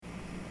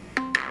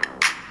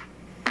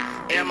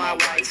and my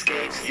white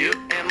skates, you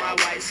and my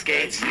white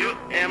skates, you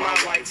and my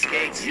white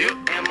skates, you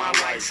and my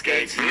white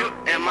skates, you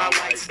and my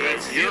white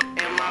skates, you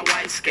and my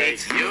white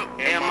skates, you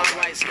and my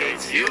white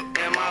skates, you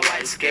and my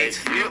white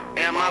skates, you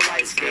and my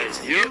white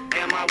skates, you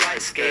and my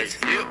white skates,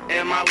 you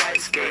and my white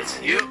skates,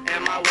 you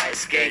and my white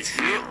skates,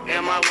 you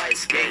and my white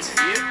skates,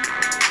 you.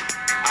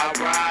 I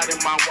ride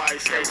in my white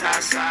skates,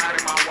 outside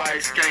in my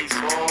white skates,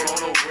 all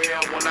on the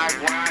rail when I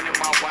grind in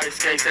my white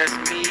skates. That's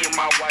me in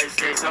my white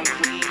skates, I'm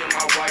clean in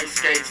my white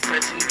skates,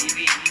 touching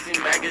DVDs and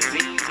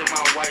magazines in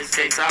my white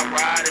skates. I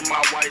ride in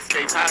my white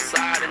skates,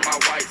 outside in my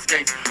white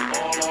skates,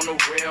 all on the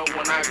rail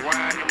when I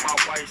grind in my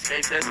white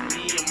skates. That's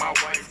me in my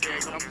white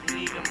skates, I'm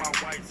clean in my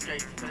white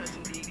skates,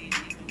 touching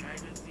DVDs and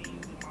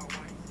magazines in my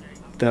white skates.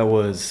 That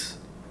was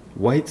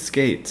White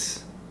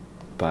Skates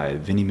by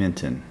Vinnie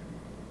Minton.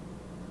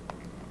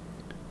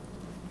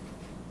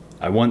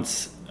 I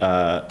once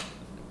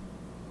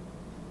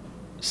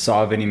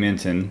saw Vinnie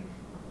Minton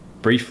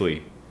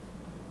briefly.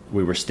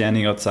 We were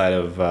standing outside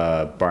of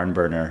Barn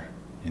Burner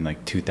in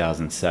like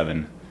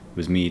 2007. It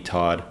was me,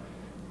 Todd,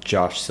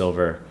 Josh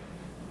Silver,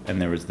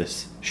 and there was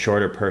this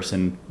shorter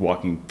person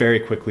walking very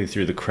quickly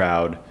through the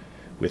crowd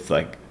with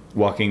like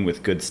walking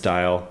with good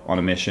style on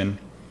a mission,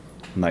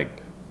 and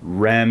like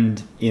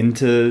rammed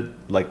into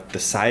like the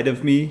side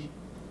of me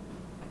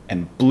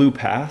and blew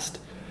past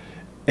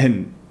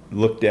and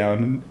looked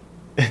down.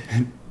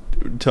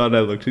 Todd and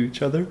I looked at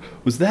each other.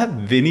 Was that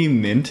Vinnie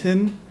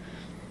Minton?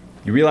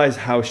 You realize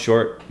how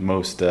short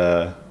most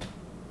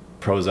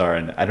pros are,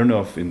 and I don't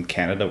know if in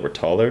Canada we're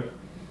taller,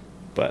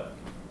 but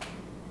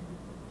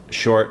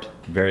short,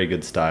 very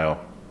good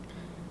style.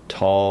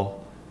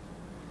 Tall.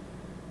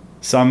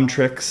 Some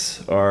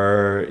tricks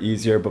are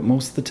easier, but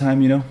most of the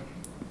time, you know,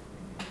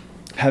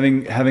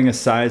 having a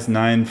size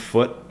 9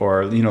 foot,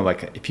 or you know,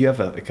 like if you have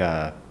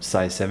a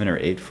size 7 or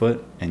 8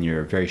 foot and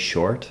you're very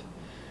short,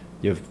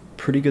 you have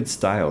pretty good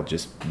style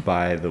just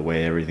by the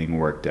way everything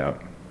worked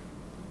out.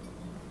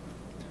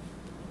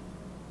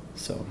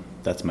 So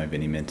that's my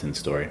Vinnie Minton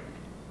story.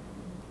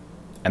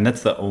 And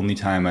that's the only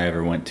time I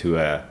ever went to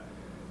a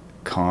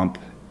comp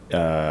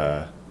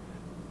in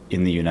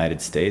the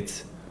United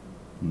States.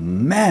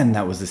 Man,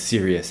 that was a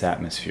serious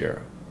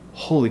atmosphere.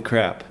 Holy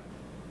crap.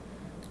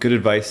 Good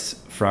advice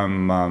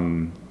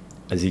from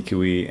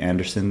Ezekiel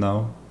Anderson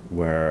though,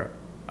 where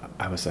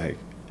I was like,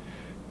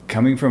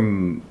 coming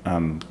from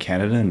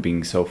Canada and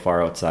being so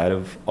far outside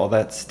of all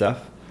that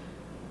stuff,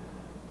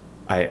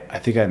 I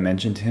think I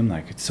mentioned to him,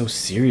 like, it's so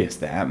serious.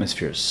 The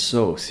atmosphere is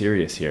so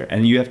serious here.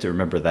 And you have to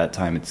remember that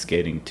time it's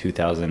skating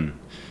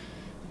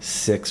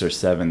 2006 or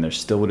 7. There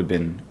still would have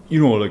been,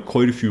 you know, like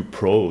quite a few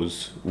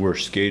pros were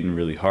skating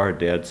really hard.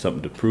 They had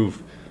something to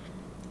prove.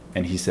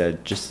 And he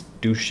said, just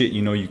do shit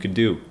you know you could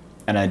do.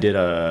 And I did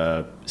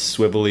a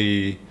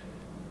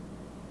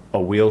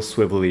wheel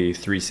swivelly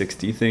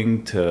 360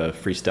 thing to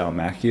freestyle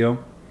Macchio,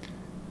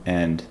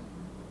 and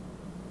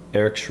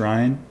Eric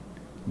Shrine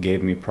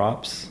gave me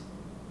props.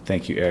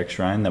 Thank you, Eric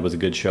Shrine. That was a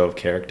good show of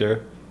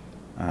character,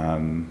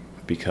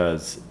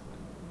 because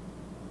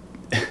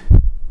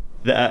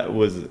that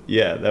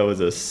was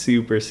a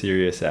super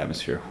serious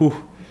atmosphere.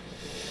 Whew.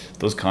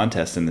 Those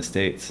contests in the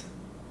States,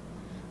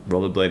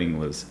 rollerblading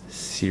was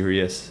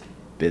serious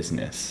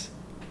business,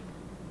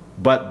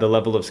 but the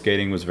level of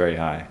skating was very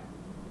high.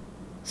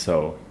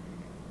 So,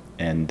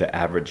 and the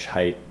average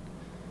height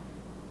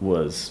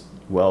was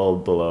well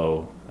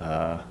below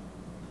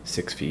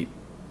 6 feet.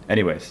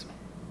 Anyways,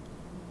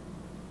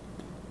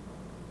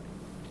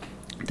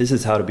 this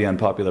is How to Be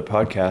Unpopular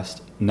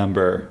podcast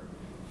number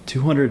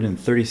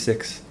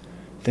 236.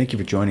 Thank you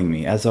for joining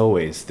me. As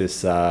always,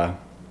 this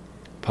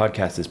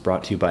podcast is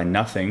brought to you by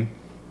Nothing.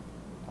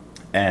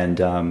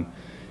 And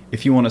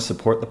if you want to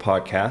support the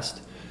podcast,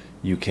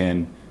 you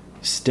can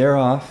stare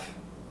off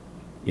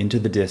into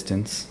the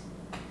distance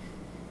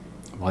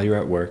while you're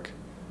at work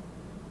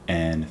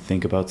and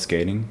think about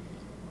skating,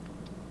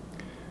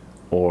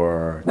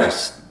 or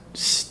just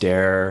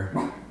stare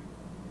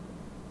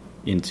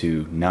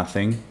into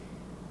nothing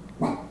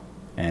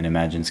and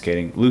imagine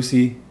skating.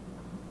 Lucy,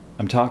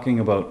 I'm talking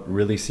about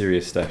really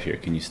serious stuff here.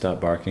 Can you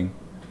stop barking?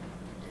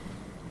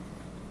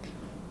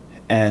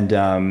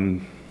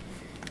 And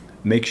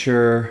make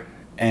sure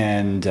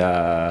and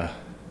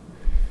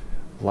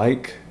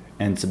like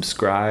and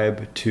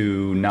subscribe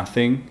to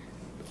Nothing,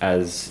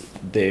 as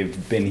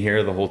they've been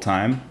here the whole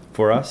time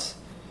for us.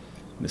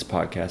 This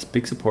podcast,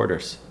 big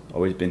supporters,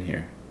 always been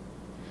here.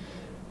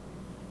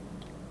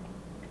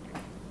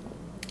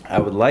 I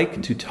would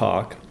like to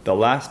talk, the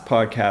last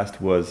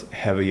podcast was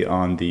heavy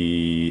on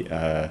the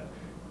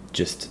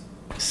just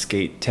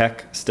skate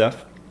tech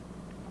stuff.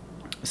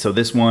 So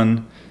this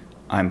one,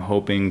 I'm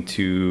hoping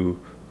to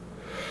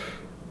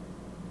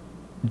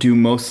do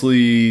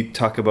mostly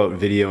talk about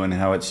video and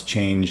how it's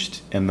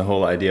changed, and the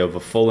whole idea of a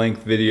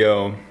full-length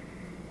video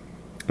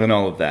and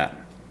all of that.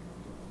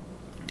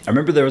 I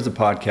remember there was a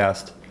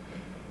podcast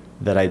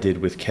that I did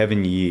with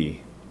Kevin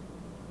Yee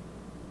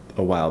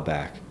a while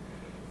back,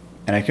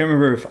 and I can't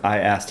remember if I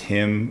asked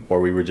him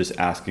or we were just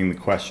asking the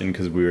question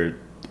because we were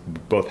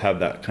both have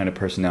that kind of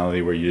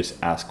personality where you just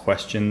ask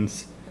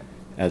questions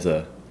as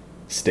a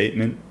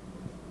statement,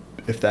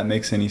 if that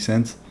makes any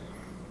sense.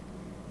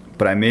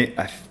 But I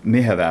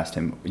may have asked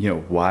him,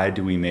 why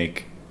do we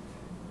make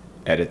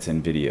edits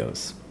and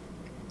videos?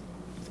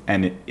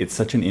 And it's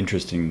such an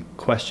interesting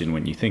question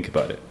when you think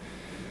about it.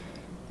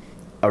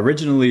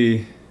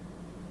 Originally,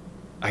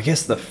 I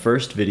guess the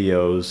first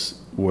videos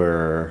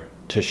were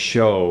to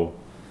show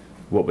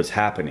what was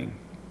happening.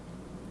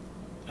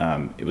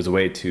 It was a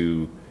way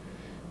to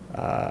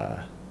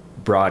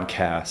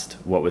broadcast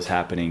what was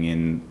happening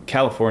in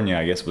California,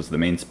 I guess was the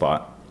main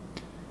spot.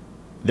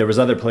 There was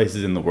other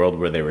places in the world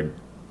where they were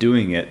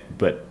doing it,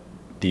 but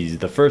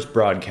the first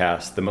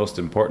broadcasts, the most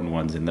important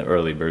ones in the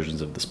early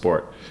versions of the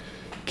sport,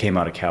 came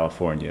out of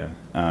California.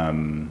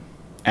 And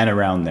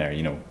around there,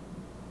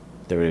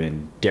 there would have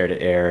been Dare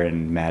to Air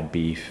and Mad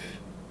Beef,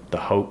 The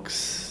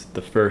Hoax,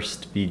 the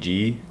first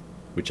VG,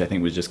 which I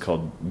think was just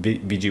called,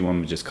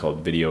 VG1 was just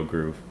called Video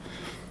Groove.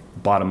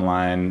 Bottom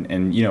Line,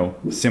 and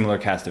similar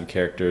cast of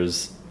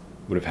characters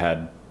would have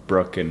had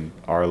Brooke and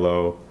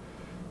Arlo,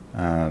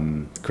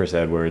 Chris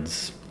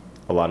Edwards,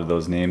 a lot of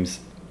those names.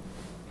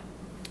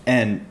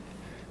 And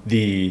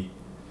the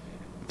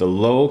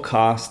low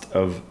cost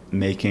of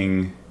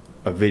making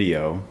a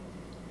video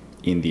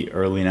in the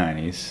early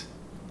 90s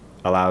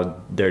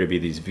allowed there to be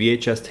these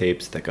VHS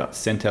tapes that got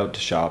sent out to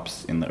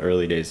shops in the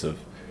early days of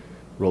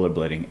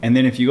rollerblading. And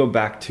then if you go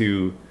back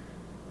to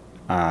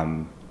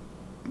one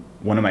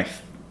of my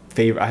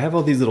I have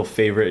all these little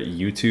favorite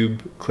YouTube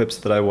clips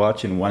that I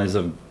watch, and one is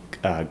of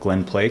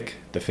Glenn Plake,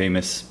 the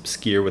famous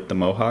skier with the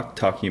mohawk,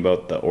 talking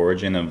about the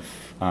origin of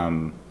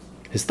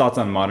his thoughts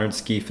on modern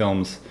ski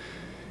films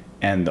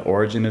and the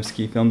origin of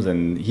ski films.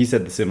 And he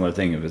said the similar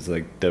thing. It was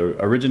like the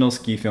original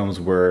ski films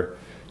were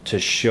to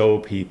show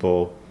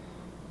people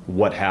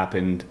what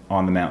happened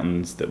on the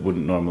mountains that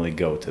wouldn't normally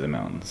go to the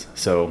mountains.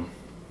 So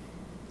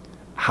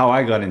how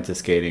I got into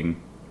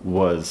skating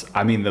was,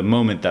 the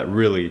moment that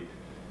really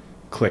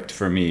clicked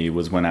for me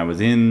was when I was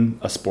in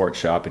a sports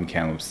shop in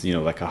Kamloops,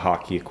 like a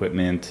hockey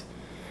equipment,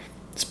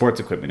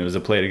 sports equipment. It was a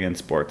Play It Again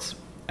Sports.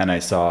 And I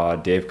saw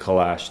Dave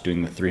Kalash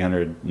doing the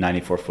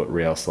 394-foot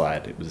rail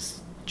slide. It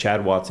was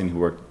Chad Watson who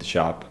worked at the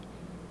shop.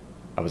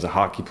 I was a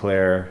hockey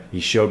player.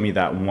 He showed me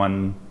that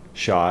one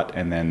shot,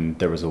 and then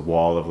there was a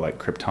wall of like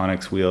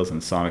Kryptonix wheels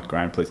and Sonic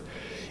grind plates.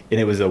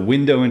 And it was a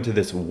window into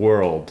this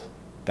world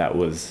that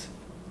was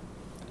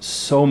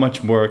so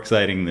much more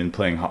exciting than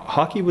playing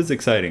hockey. Was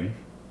exciting.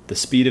 The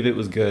speed of it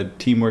was good.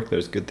 Teamwork,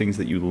 there's good things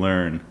that you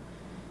learn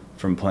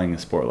from playing a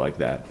sport like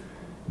that.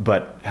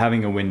 But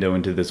having a window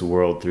into this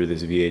world through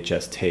this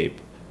VHS tape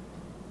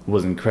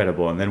was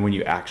incredible. And then when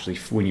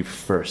you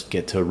first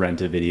get to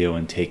rent a video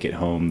and take it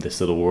home, this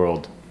little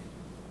world,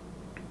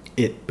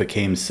 it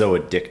became so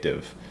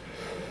addictive.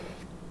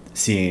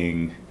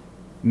 Seeing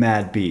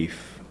Mad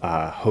Beef,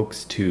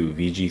 Hoax 2,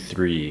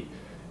 VG3,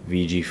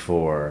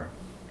 VG4,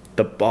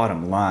 The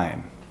Bottom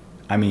Line.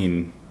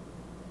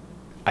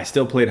 I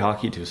still played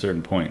hockey to a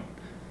certain point,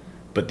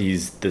 but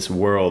this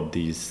world,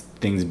 these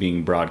things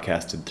being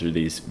broadcasted through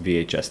these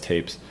VHS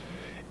tapes,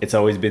 it's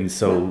always been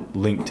so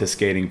linked to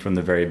skating from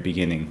the very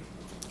beginning.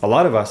 A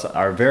lot of us,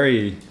 our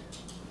very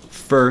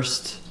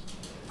first,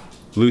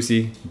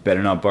 Lucy,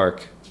 better not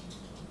bark.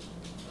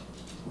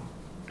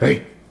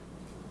 Hey.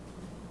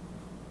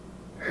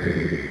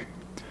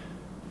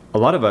 A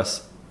lot of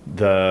us,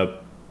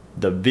 the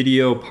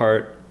video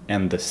part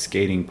and the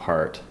skating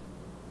part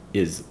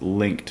is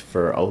linked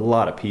for a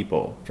lot of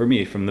people. For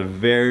me, from the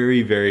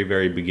very, very,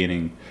 very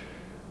beginning,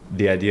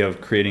 the idea of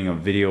creating a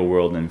video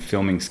world and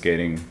filming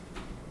skating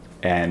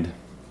and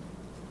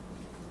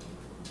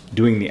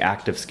doing the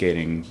act of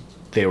skating,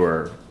 they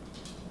were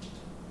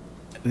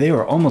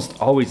almost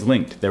always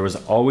linked. There was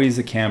always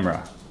a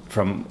camera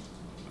from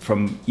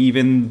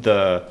even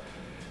the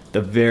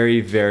very,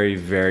 very,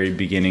 very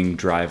beginning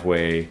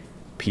driveway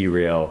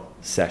P-rail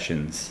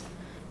sessions,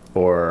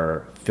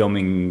 or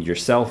filming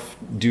yourself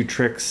do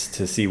tricks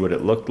to see what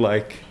it looked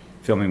like,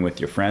 filming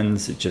with your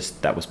friends.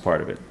 That was part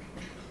of it.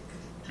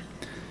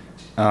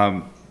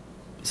 So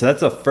that's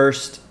the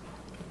first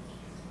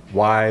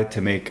why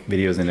to make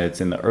videos, and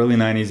it's in the early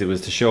 90s. It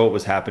was to show what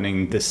was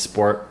happening, this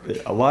sport.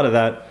 For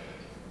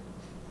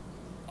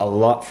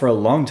a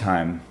long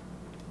time,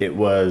 it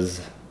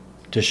was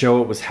to show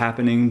what was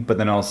happening, but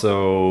then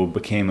also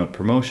became a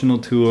promotional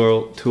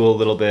tool a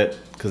little bit,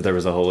 because there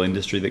was a whole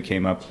industry that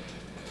came up.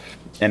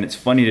 And it's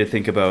funny to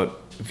think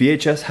about,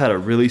 VHS had a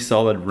really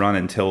solid run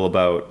until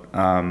about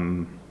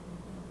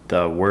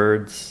the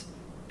Words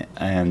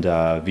and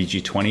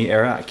VG20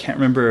 era. I can't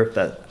remember if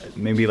that,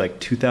 maybe like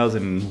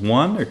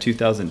 2001 or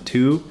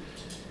 2002.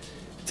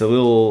 It's a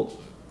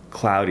little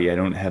cloudy. I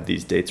don't have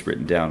these dates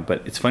written down,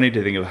 but it's funny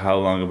to think of how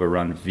long of a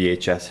run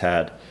VHS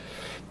had.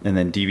 And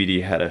then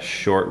DVD had a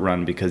short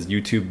run because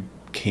YouTube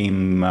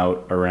came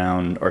out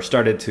around, or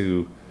started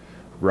to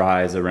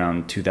rise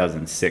around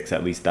 2006.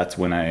 At least that's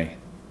when I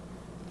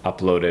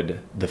uploaded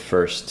the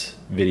first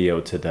video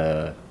to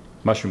the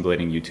Mushroom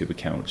Blading YouTube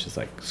account, which is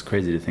like, it's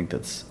crazy to think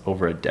that's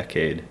over a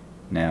decade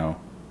now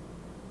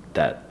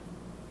that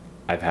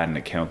I've had an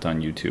account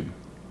on YouTube.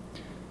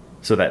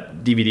 So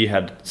that DVD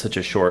had such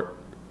a short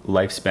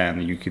lifespan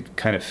that you could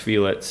kind of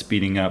feel it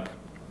speeding up.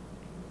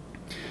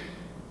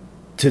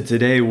 To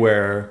today,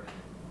 where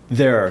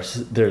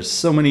there's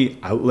so many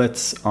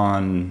outlets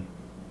on.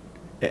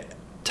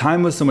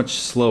 Time was so much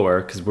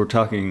slower because we're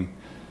talking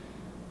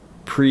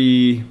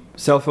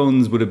cell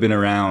phones would have been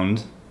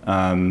around.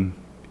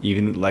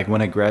 Even like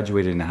when I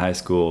graduated in high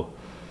school,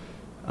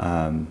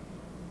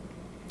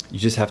 you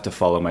just have to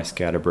follow my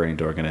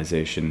scatterbrained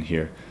organization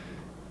here.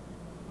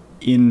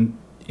 In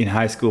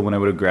high school, when I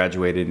would have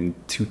graduated in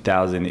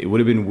 2000, it would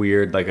have been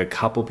weird. Like a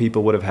couple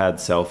people would have had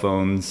cell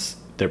phones.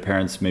 Their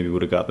parents maybe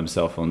would have got them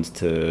cell phones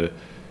for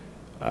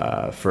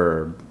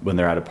when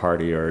they're at a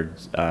party, or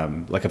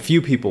like a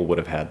few people would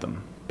have had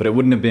them. But it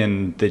wouldn't have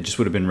been, they just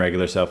would have been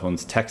regular cell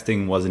phones.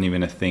 Texting wasn't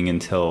even a thing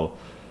until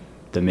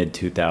the mid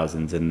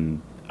 2000s.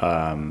 And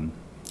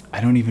I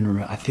don't even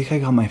remember, I think I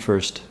got my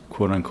first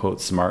quote unquote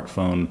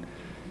smartphone,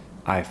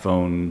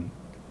 iPhone,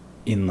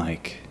 in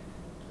like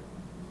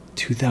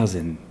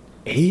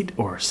 2008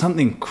 or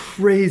something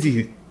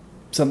crazy,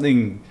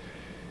 something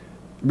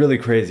really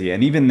crazy.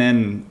 And even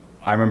then,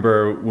 I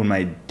remember when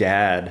my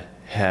dad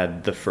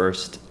had the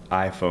first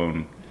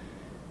iPhone,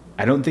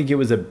 I don't think it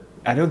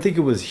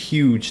was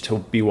huge to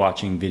be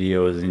watching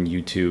videos in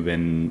YouTube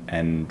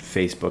and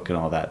Facebook and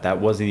all that.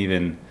 That wasn't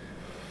even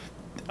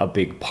a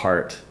big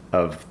part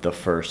of the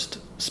first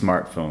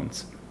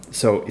smartphones.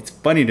 So it's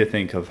funny to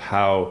think of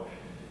how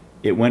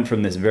it went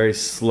from this very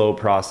slow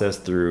process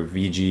through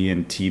VG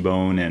and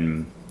T-Bone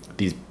and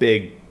these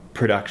big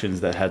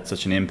productions that had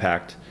such an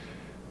impact.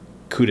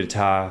 Coup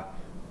d'etat,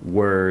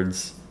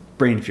 Words,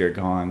 Brain Fear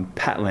Gone,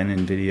 Pat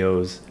Lennon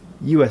videos,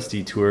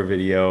 USD Tour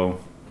video.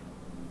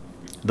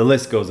 The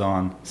list goes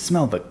on.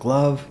 Smell the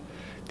Glove.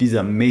 These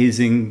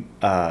amazing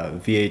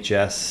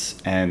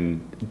VHS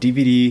and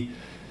DVD,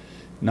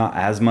 not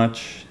as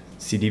much.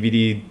 See,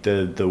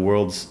 DVD, the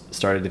world's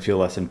started to feel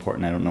less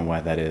important. I don't know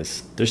why that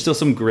is. There's still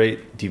some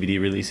great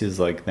DVD releases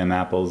like Them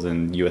Apples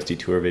and USD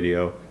Tour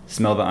video.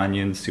 Smell the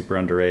Onions, super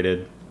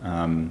underrated.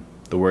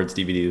 The Words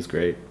DVD is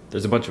great.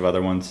 There's a bunch of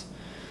other ones.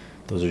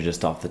 Those are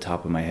just off the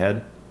top of my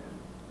head.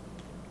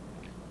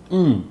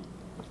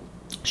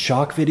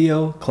 Shock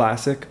video,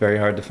 classic, very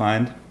hard to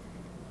find.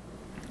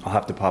 I'll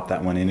have to pop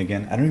that one in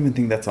again. I don't even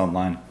think that's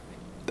online.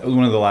 That was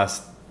one of the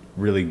last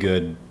really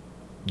good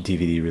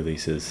DVD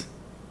releases.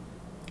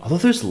 Although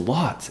there's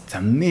lots. It's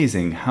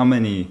amazing how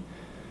many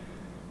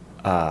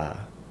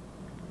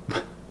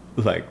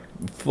like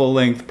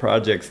full-length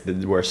projects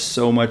where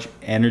so much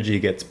energy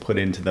gets put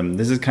into them.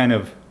 This is kind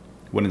of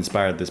what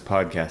inspired this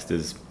podcast,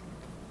 is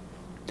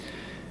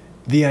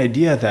the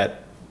idea that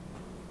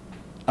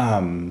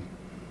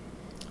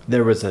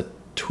there was a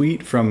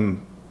tweet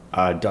from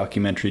a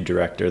documentary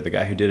director, the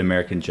guy who did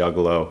American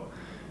Juggalo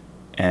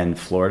and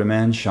Florida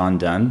Man, Sean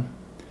Dunn.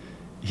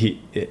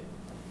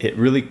 It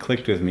really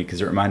clicked with me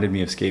because it reminded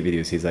me of skate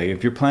videos. He's like,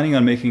 if you're planning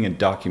on making a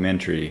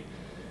documentary,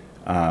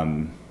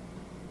 I'm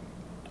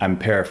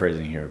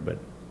paraphrasing here, but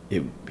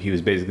he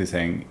was basically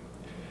saying,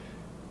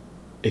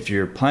 if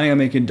you're planning on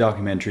making a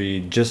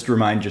documentary, just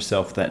remind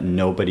yourself that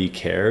nobody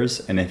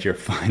cares, and if you're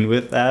fine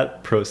with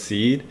that,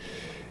 proceed.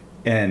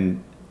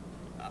 And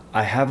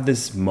I have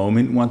this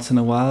moment once in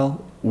a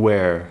while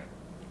where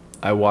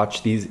I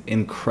watch these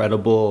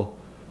incredible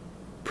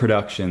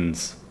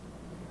productions,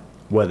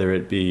 whether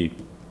it be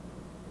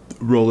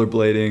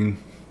rollerblading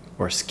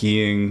or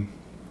skiing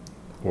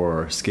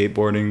or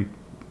skateboarding,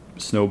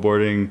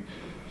 snowboarding.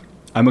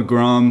 I'm a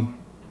Grom,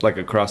 like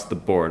across the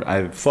board.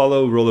 I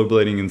follow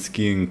rollerblading and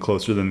skiing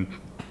closer than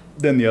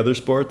the other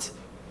sports,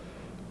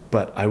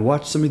 but I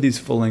watch some of these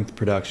full-length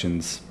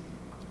productions,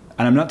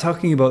 and I'm not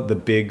talking about the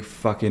big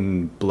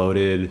fucking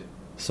bloated,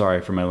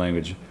 sorry for my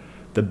language,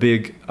 the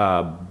big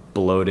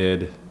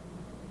bloated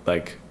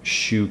like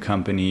shoe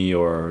company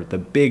or the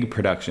big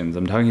productions.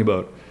 I'm talking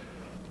about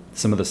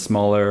some of the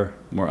smaller,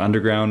 more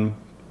underground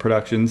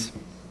productions.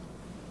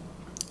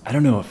 I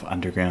don't know if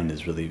underground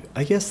is really,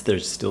 I guess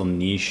there's still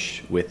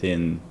niche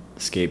within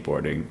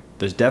skateboarding.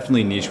 There's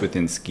definitely niche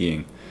within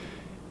skiing.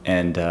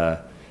 And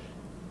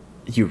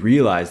you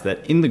realize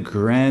that in the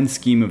grand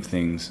scheme of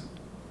things,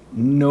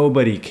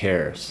 nobody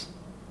cares,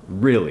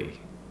 really.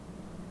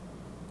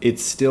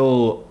 It's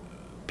still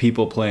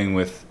people playing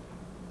with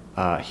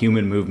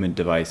human movement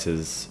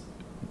devices,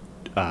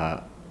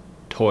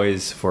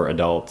 toys for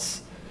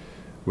adults,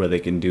 where they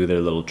can do their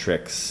little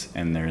tricks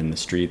and they're in the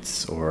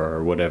streets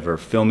or whatever,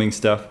 filming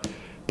stuff.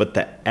 But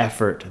the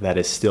effort that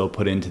is still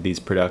put into these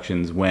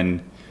productions,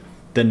 when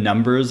the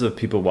numbers of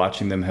people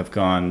watching them have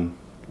gone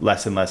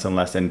less and less and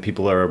less, and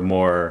people are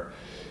more,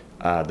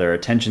 their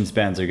attention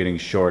spans are getting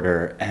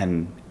shorter,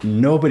 and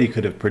nobody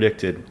could have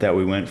predicted that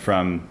we went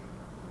from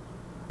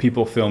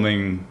people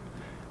filming,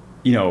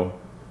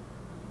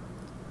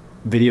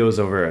 videos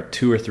over a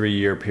 2 or 3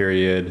 year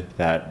period,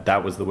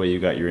 that was the way you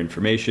got your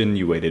information.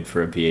 You waited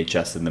for a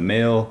VHS in the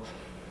mail,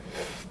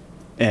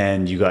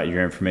 and you got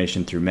your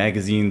information through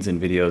magazines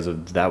and videos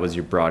of, that was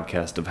your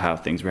broadcast of how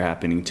things were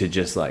happening, to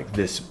just like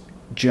this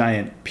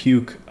giant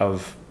puke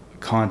of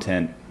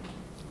content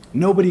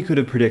nobody could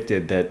have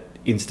predicted that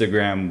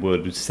Instagram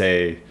would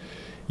say,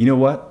 you know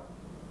what?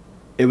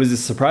 It was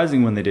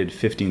surprising when they did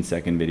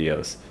 15-second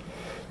videos,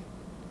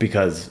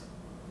 because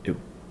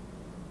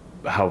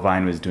how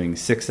Vine was doing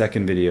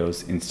 6-second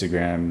videos,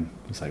 Instagram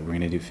was like, we're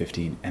going to do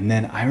 15. And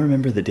then I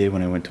remember the day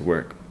when I went to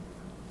work,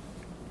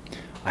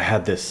 I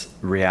had this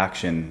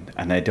reaction,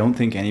 and I don't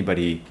think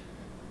anybody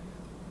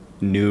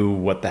knew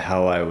what the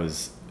hell I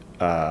was.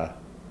 I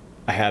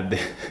had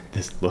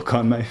this look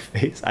on my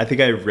face. I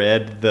think I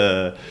read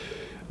the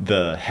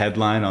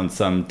headline on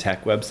some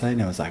tech website,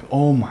 and I was like,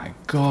 oh my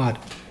God.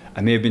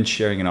 I may have been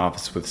sharing an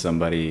office with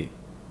somebody.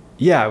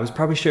 Yeah, I was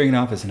probably sharing an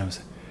office, and I was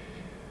like,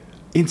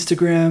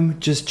 Instagram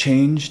just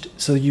changed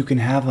so you can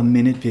have a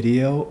minute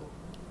video.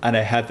 And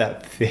I had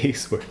that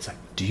face where it's like,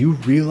 do you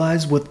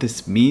realize what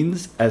this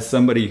means? As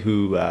somebody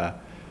who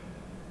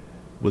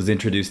was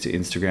introduced to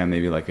Instagram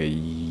maybe like a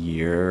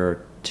year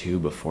or two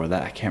before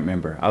that, I can't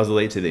remember. I was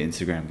late to the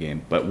Instagram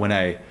game. But when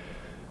I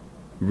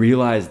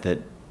realized that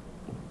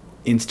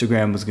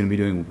Instagram was going to be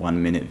doing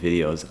 1-minute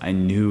videos, I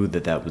knew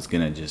that that was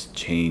going to just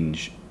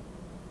change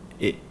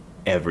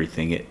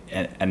everything.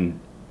 And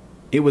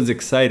it was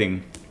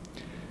exciting.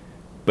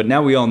 But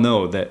now we all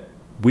know that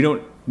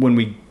when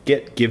we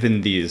get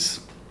given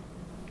these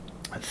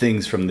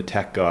things from the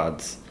tech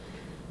gods,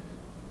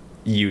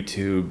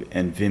 YouTube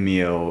and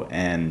Vimeo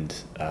and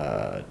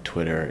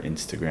Twitter,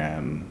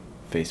 Instagram,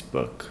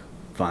 Facebook,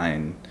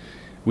 Vine,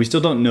 we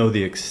still don't know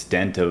the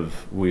extent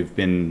of we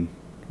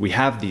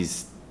have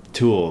these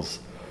tools,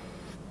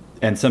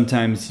 and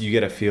sometimes you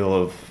get a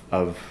feel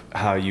of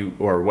how you,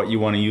 or what you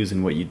want to use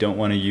and what you don't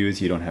want to use.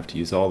 You don't have to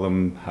use all of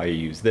them, how you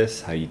use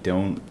this, how you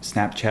don't,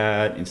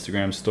 Snapchat,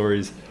 Instagram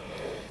stories,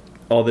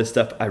 all this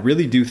stuff. I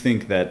really do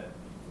think that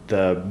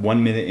the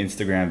 1-minute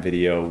Instagram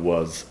video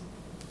was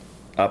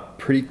a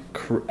pretty,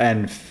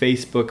 and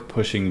Facebook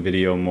pushing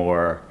video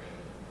more.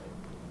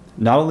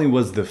 Not only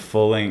was the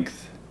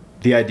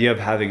idea of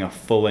having a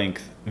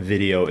full-length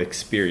video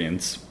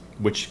experience,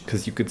 which,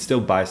 because you could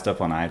still buy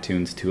stuff on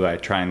iTunes too. I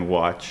try and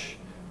watch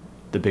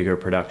the bigger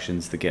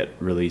productions that get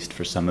released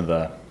for some of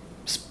the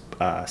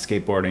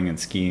skateboarding and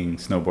skiing,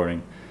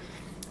 snowboarding.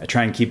 I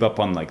try and keep up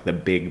on like the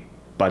big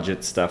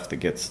budget stuff that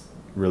gets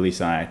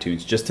released on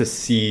iTunes, just to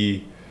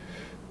see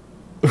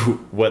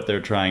what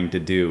they're trying to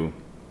do.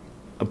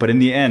 But in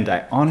the end,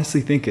 I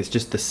honestly think it's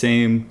just the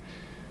same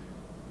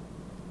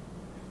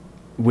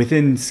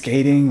within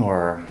skating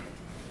or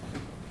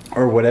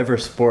whatever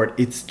sport.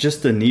 It's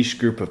just a niche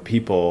group of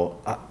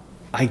people.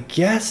 I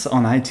guess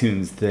on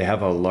iTunes they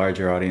have a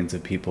larger audience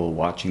of people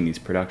watching these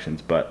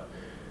productions, but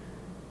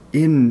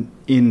in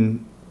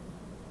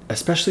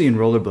especially in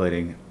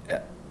rollerblading,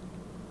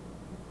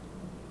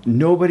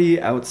 nobody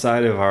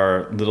outside of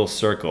our little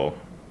circle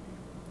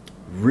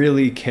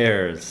really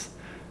cares.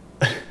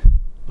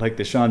 Like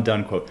the Sean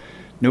Dunn quote,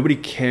 nobody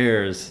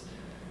cares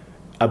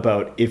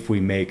about if we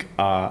make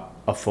a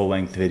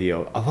full-length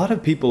video. A lot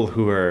of people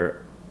who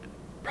are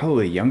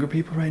probably younger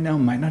people right now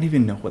might not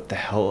even know what the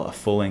hell a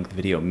full-length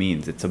video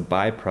means. It's a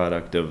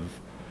byproduct of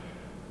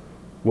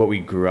what we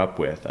grew up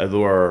with.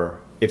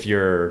 Or if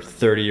you're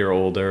 30 or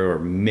older, or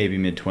maybe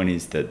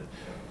mid-20s, that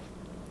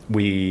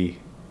we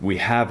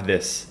have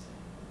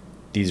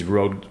these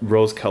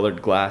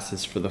rose-colored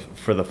glasses for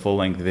the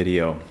full-length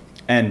video.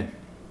 And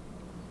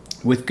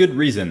with good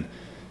reason.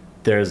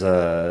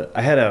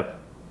 I had a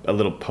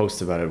little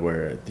post about it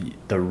where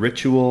the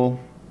ritual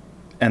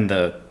and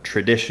the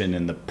tradition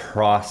and the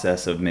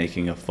process of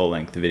making a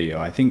full-length video,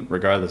 I think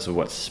regardless of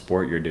what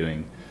sport you're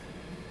doing,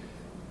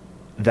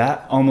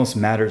 that almost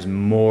matters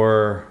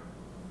more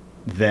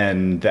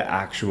than the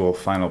actual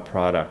final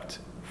product,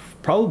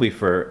 probably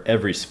for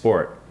every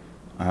sport.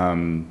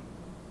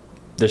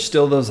 There's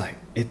still those, like,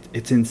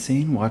 it's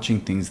insane watching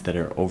things that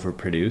are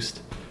overproduced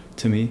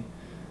to me,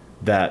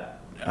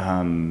 that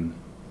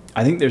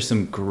I think there's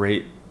some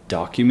great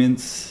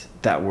documents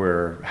that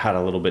had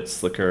a little bit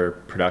slicker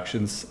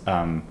productions.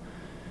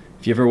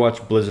 If you ever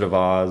watch Blizzard of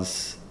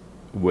Oz,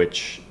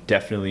 which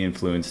definitely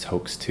influenced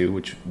Hoax 2,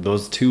 which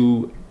those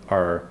two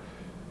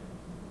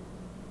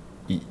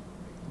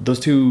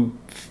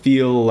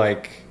feel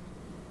like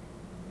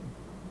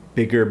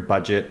bigger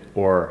budget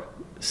or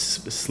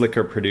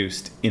slicker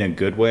produced in a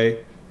good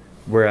way,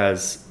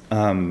 whereas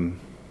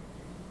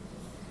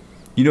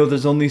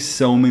there's only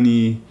so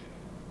many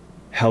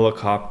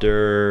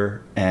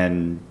helicopter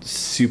and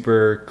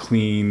super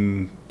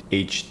clean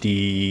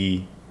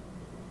HD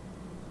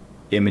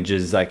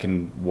images I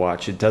can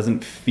watch. It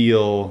doesn't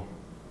feel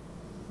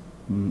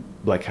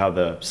like how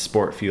the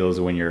sport feels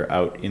when you're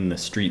out in the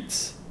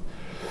streets.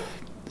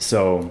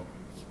 So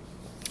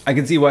I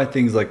can see why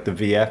things like the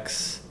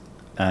VX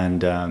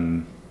and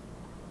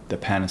the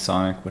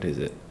Panasonic, what is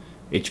it?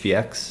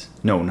 HVX?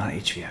 No, not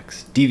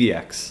HVX.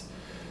 DVX.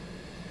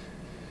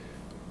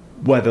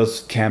 Why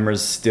those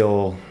cameras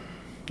still...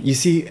 You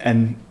see,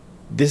 and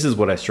this is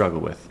what I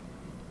struggle with.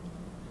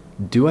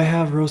 Do I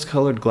have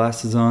rose-colored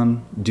glasses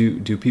on?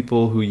 Do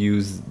people who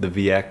use the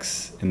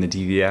VX and the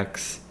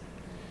DVX,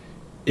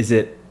 is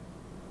it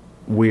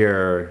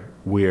we're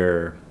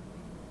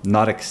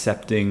not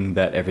accepting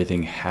that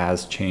everything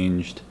has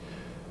changed?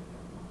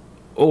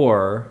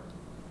 Or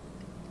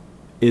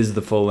is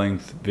the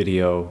full-length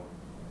video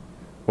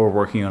or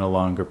working on a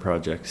longer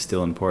project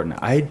still important?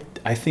 I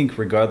think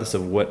regardless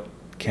of what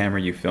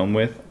camera you film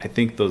with, I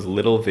think those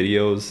little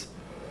videos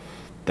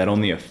that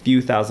only a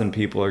few thousand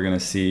people are going to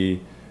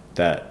see,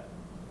 that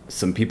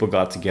some people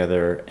got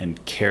together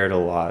and cared a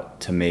lot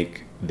to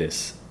make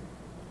this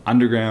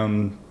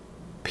underground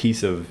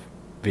piece of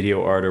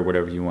video art or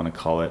whatever you want to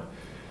call it,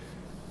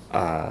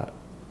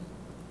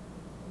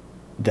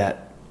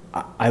 that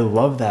I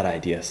love that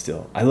idea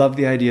still. I love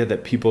the idea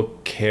that people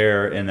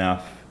care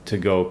enough to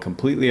go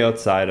completely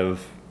outside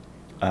of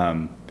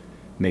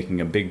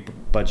making a big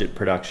budget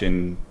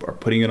production or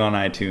putting it on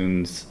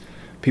iTunes.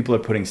 People are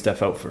putting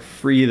stuff out for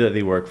free that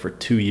they work for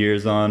 2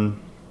 years on.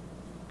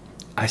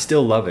 I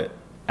still love it.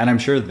 And I'm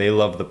sure they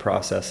love the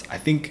process. I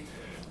think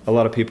a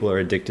lot of people are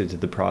addicted to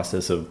the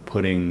process of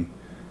putting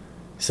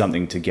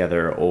something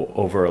together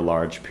over a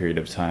large period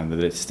of time,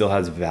 that it still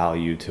has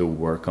value to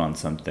work on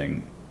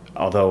something.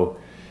 Although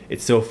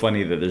it's so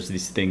funny that there's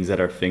these things at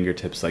our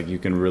fingertips, like you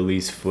can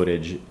release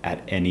footage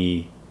at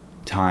any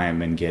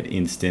time and get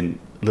instant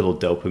little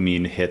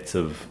dopamine hits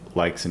of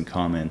likes and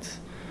comments.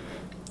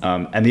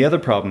 And the other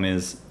problem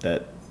is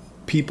that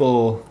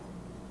people,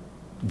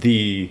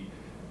 the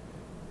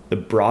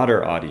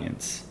broader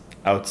audience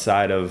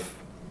outside of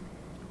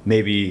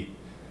maybe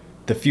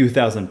the few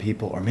thousand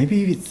people, or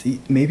maybe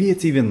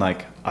it's even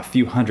like a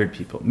few hundred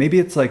people, maybe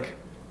it's like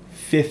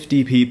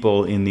 50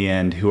 people in the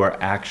end who are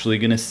actually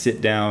going to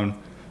sit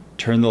down,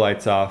 turn the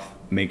lights off,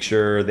 make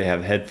sure they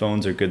have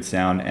headphones or good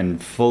sound,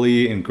 and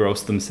fully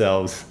engross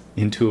themselves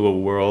into a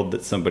world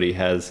that somebody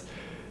has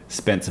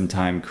spent some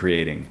time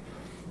creating.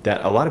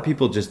 That a lot of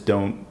people just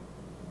don't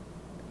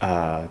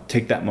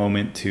take that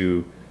moment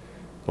to,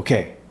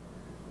 okay,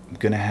 I'm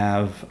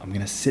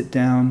gonna sit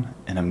down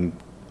and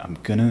I'm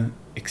gonna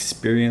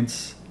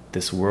experience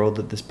this world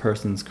that this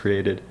person's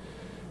created.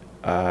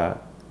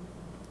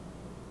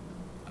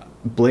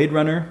 Blade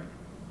Runner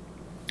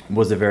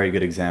was a very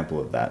good example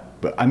of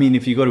that. But I mean,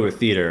 if you go to a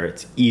theater,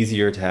 it's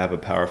easier to have a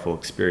powerful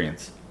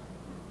experience.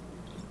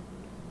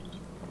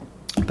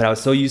 But I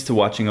was so used to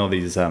watching all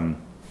these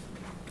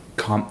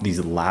these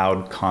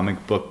loud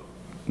comic book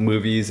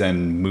movies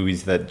and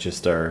movies that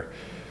just are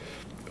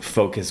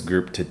focus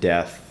grouped to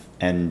death,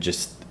 and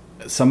just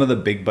some of the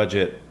big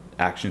budget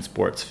action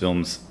sports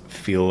films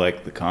feel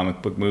like the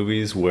comic book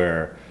movies,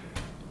 where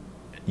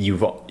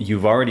you've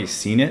already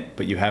seen it,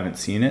 but you haven't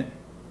seen it.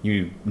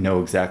 You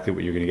know exactly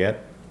what you're going to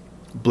get.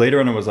 Blade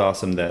Runner was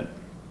awesome that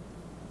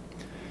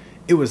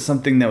it was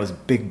something that was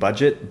big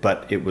budget,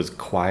 but it was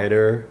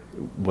quieter.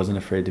 It wasn't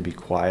afraid to be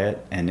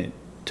quiet, and it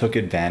took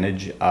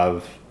advantage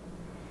of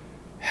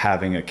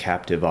having a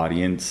captive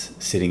audience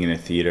sitting in a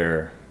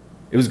theater.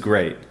 It was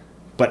great.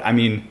 But I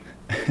mean,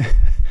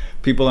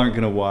 people aren't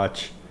going to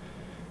watch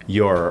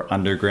your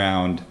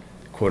underground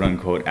quote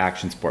unquote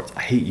action sports.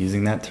 I hate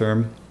using that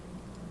term,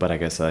 but I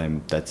guess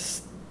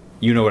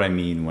you know what I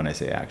mean when I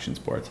say action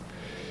sports.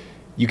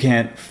 You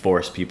can't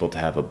force people to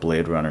have a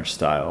Blade Runner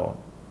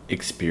style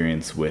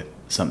experience with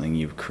something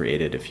you've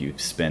created if you've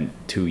spent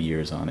 2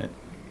 years on it.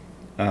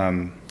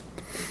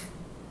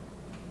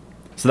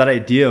 So that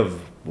idea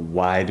of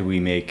why do we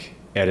make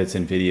edits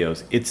and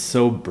videos, it's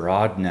so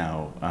broad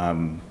now,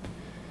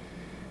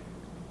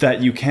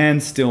 that you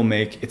can still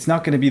make, it's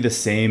not going to be the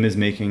same as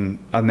making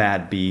a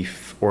Mad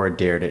Beef or a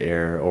Dare to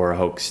Air or a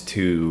Hoax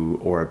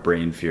 2 or a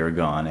Brain Fear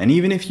Gone. And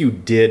even if you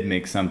did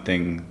make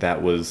something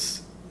that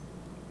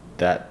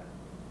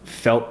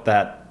felt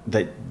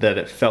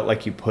it felt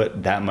like you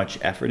put that much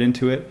effort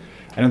into it,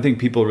 I don't think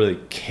people really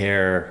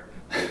care.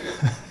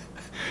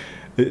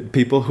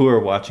 People who are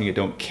watching it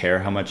don't care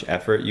how much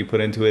effort you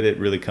put into it. It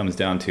really comes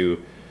down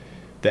to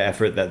the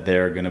effort that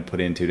they're going to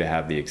put into to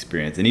have the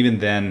experience. And even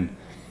then,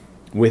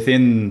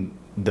 within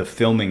the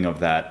filming of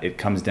that, it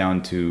comes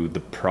down to the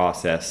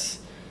process.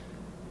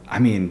 I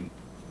mean,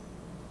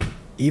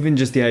 even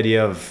just the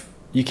idea of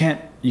you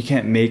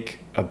can't make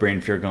a Brain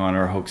Fear Gone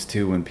or a Hoax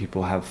 2 when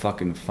people have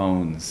fucking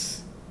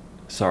phones.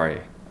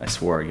 Sorry, I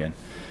swore again.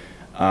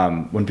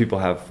 When people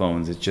have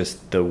phones, it's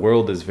just, the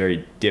world is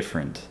very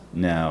different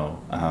now.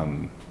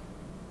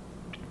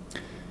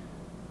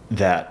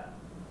 That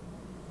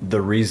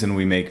the reason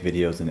we make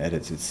videos and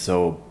edits is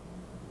so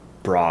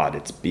broad.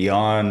 It's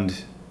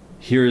beyond,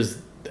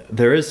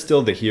 there is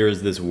still the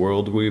here's this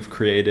world we've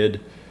created.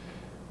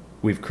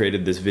 We've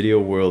created this video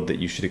world that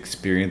you should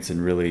experience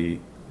and really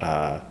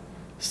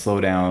slow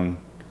down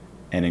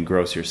and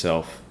engross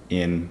yourself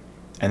in.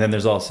 And then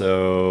there's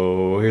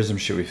also, here's some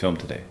shit we filmed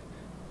today.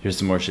 Here's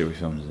some more shit we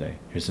filmed today.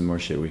 Here's some more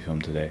shit we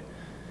filmed today.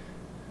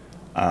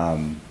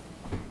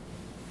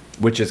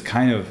 Which is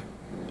kind of,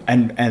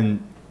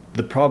 and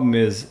the problem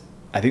is,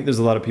 I think there's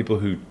a lot of people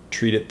who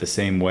treat it the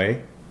same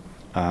way.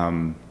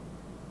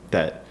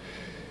 That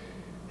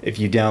if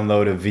you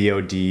download a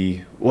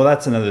VOD, well,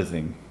 that's another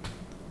thing.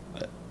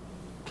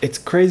 It's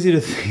crazy to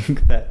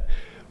think that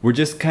we're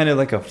just kind of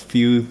like a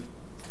few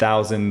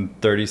thousand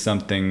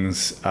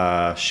 30-somethings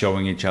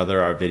showing each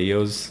other our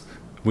videos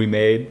we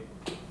made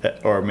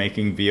or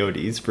making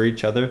VODs for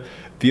each other,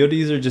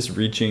 VODs are just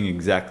reaching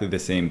exactly the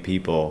same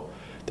people.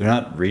 They're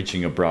not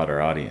reaching a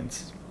broader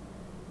audience.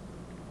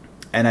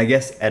 And I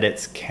guess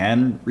edits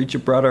can reach a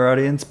broader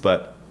audience,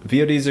 but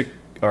VODs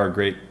are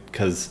great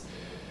because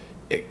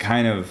it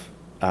kind of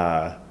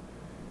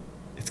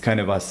it's kind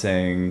of us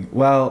saying,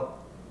 well,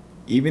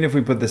 even if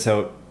we put this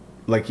out,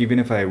 like even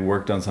if I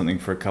worked on something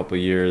for a couple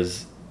of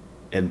years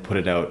and put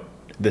it out,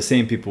 the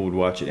same people would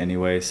watch it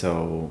anyway.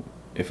 So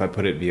if I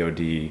put it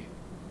VOD,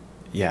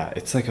 yeah,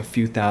 it's like a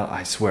few thousand,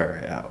 I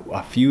swear,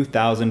 a few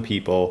thousand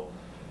people,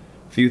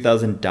 a few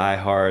thousand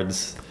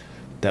diehards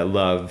that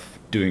love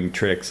doing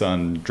tricks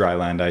on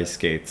dryland ice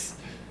skates.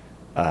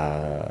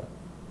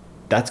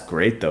 That's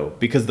great though,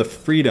 because the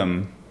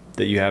freedom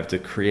that you have to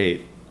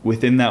create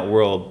within that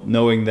world,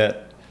 knowing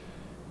that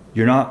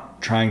you're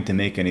not trying to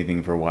make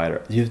anything for wider.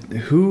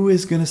 Who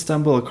is going to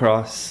stumble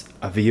across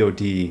a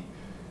VOD?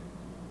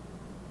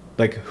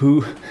 Like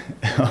who,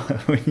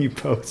 when you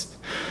post,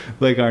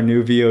 like our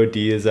new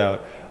VOD is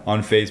out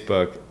on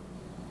Facebook,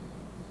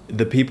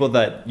 the people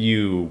that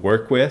you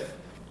work with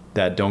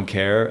that don't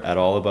care at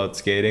all about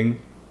skating,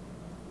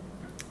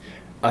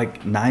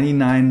 like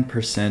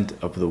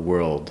 99% of the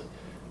world,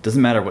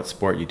 doesn't matter what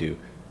sport you do,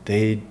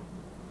 they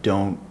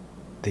don't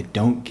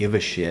give a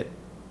shit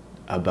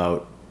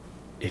about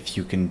if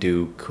you can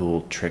do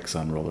cool tricks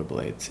on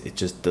rollerblades. It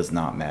just does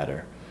not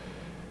matter.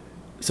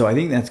 So I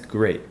think that's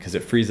great because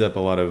it frees up a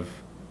lot of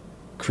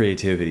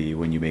creativity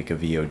when you make a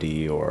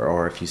VOD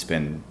or if you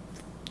spend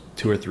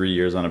 2 or 3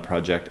 years on a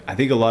project. I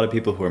think a lot of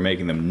people who are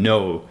making them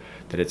know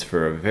that it's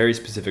for a very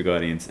specific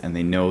audience, and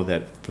they know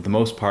that for the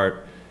most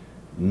part,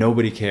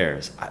 nobody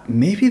cares.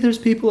 Maybe there's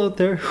people out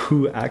there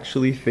who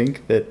actually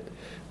think that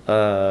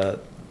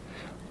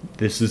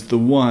this is the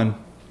one,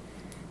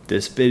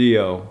 this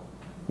video,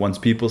 once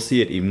people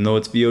see it, even though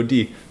it's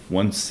VOD,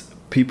 once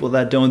people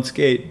that don't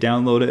skate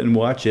download it and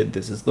watch it,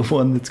 this is the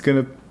one that's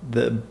gonna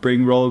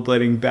bring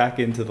rollerblading back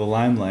into the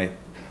limelight.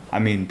 I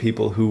mean,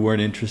 people who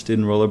weren't interested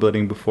in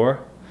rollerblading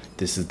before,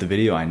 this is the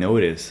video. I know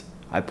it is.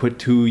 I put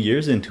 2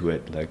 years into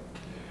it. Like,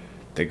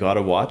 they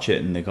gotta watch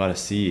it and they gotta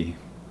see.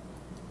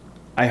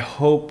 I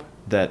hope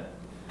that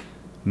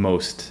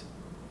most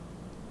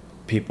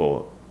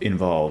people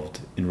involved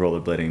in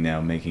rollerblading now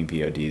making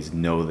VODs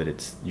know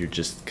that you're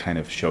just kind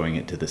of showing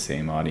it to the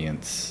same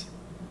audience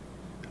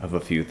of a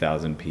few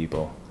thousand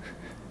people.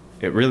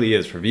 It really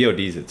is. For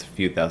VODs, it's a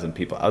few thousand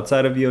people.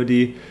 Outside of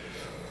VOD,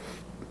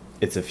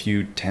 it's a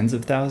few tens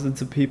of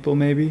thousands of people,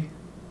 maybe,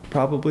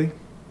 probably.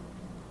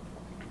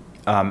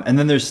 And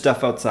then there's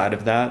stuff outside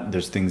of that.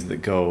 There's things that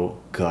go,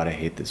 God, I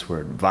hate this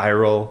word,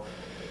 viral.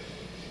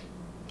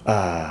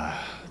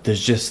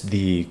 There's just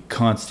the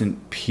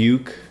constant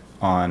puke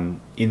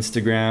on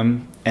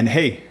Instagram. And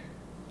hey,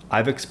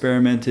 I've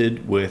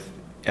experimented with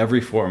every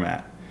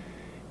format,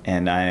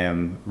 and I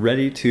am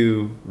ready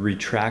to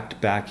retract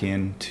back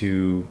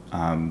into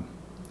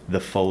the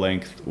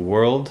full-length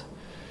world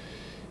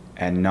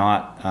and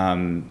not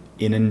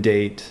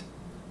inundate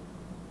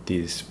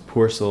these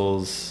poor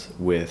souls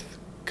with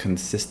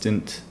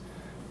consistent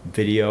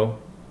video.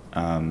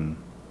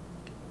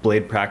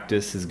 Blade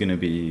practice is going to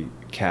be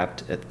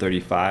capped at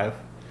 35,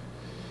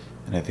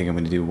 and I think I'm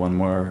going to do one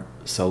more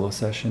solo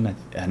session,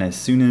 and as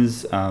soon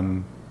as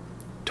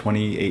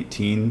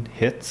 2018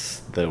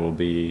 hits, there will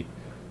be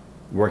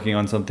working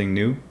on something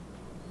new,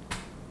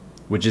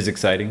 which is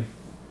exciting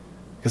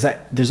because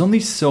there's only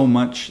so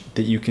much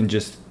that you can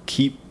just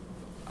keep.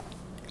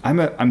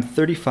 I'm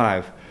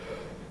 35,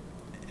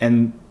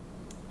 and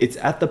it's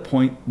at the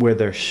point where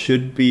there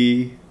should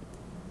be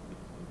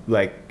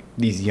like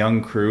these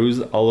young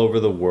crews all over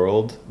the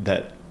world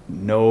that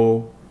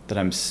know that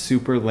I'm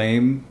super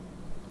lame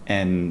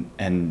and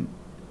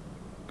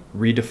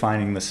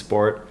redefining the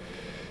sport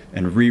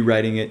and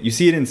rewriting it. You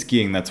see it in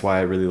skiing. That's why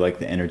I really like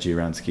the energy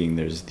around skiing.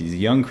 There's these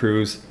young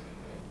crews,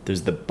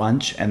 there's the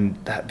bunch, and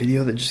that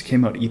video that just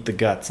came out, Eat the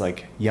Guts,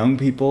 like young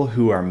people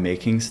who are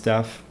making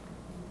stuff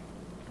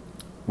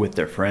with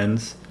their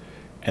friends,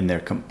 and they're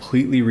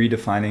completely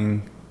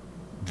redefining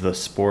the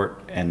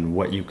sport and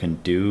what you can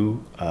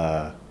do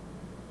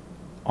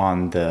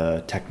on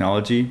the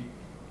technology.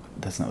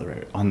 That's not the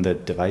right, on the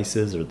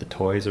devices or the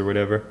toys or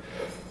whatever.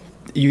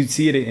 You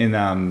see it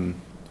in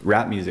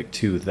rap music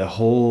too. The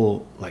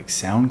whole like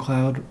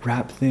SoundCloud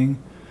rap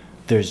thing.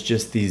 There's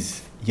just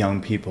these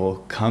young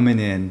people coming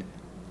in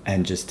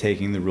and just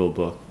taking the rule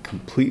book,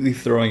 completely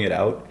throwing it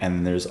out,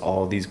 and there's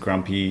all these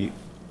grumpy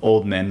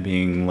old men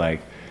being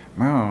like,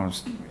 "Oh,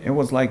 it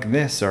was like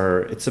this,"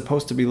 or "It's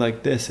supposed to be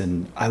like this,"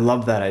 and I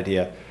love that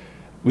idea.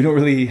 We don't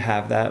really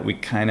have that. We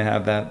kind of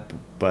have that,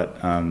 but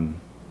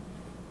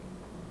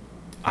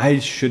I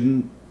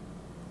shouldn't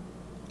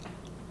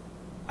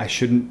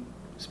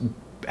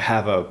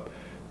have a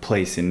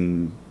place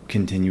in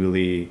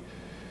continually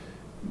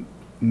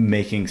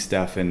making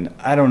stuff, and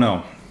I don't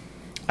know.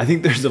 I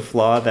think there's a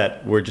flaw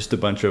that we're just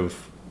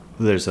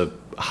there's a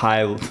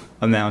high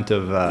amount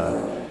of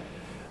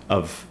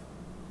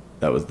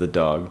that was the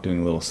dog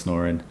doing a little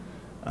snoring.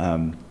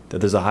 that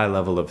there's a high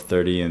level of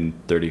 30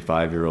 and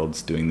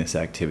 35-year-olds doing this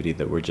activity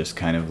that we're just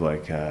kind of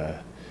like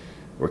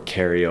we're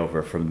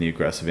carryover from the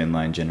aggressive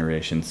inline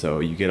generation. So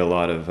you get a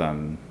lot of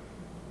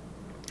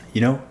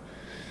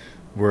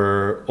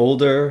we're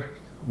older,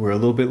 we're a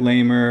little bit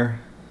lamer,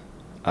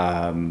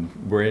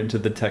 we're into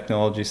the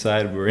technology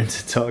side, we're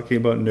into talking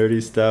about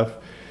nerdy stuff,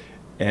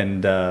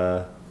 and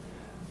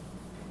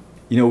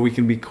we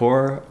can be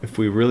core if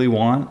we really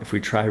want, if we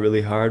try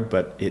really hard,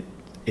 but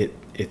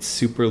it's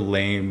super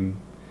lame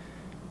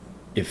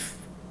if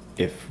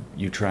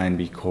you try and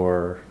be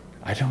core.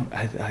 I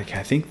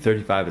think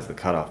 35 is the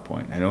cutoff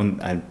point.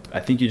 I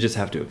think you just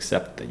have to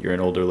accept that you're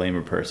an older,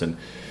 lamer person,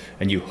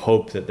 and you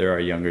hope that there are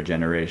younger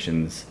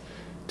generations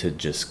to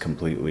just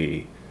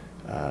completely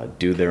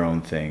do their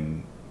own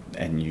thing,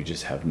 and you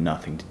just have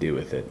nothing to do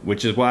with it.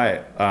 Which is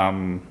why,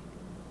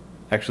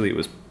 actually,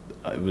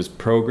 it was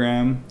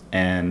Program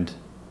and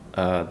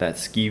that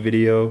ski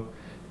video,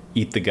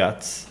 Eat the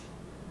Guts,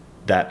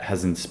 that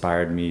has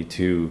inspired me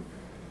to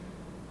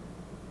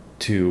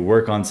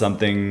work on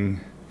something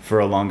for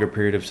a longer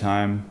period of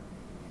time,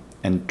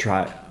 and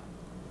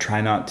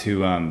try not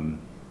to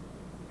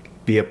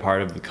be a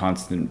part of the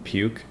constant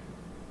puke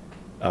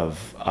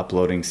of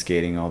uploading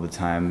skating all the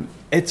time.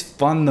 It's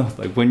fun though,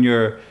 like when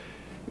you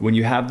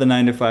have the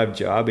 9-to-5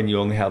 job and you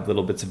only have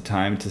little bits of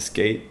time to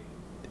skate,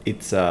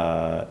 it's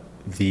the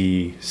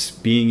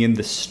being in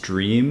the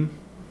stream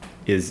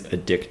is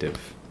addictive.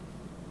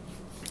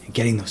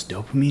 Getting those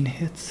dopamine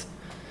hits,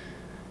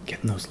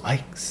 getting those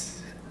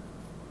likes.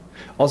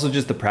 Also,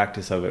 just the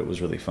practice of it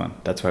was really fun.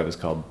 That's why it was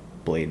called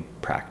Blade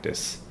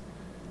Practice.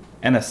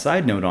 And a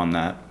side note on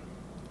that,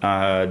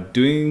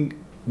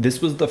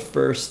 this was the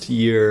first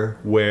year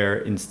where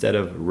instead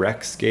of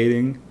rec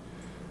skating,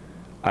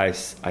 I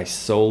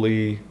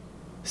solely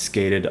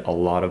skated a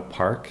lot of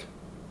park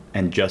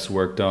and just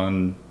worked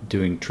on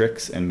doing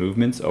tricks and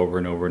movements over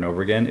and over and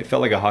over again. It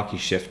felt like a hockey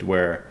shift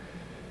where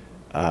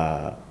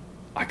I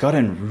got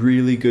in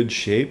really good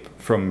shape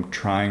from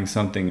trying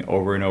something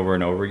over and over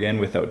and over again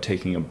without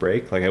taking a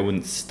break. Like I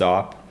wouldn't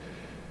stop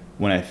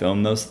when I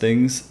filmed those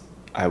things.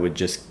 I would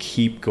just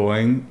keep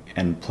going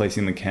and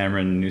placing the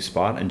camera in a new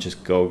spot and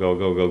just go.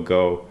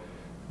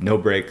 No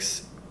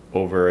breaks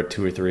over a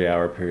 2 or 3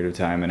 hour period of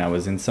time. And I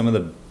was in some of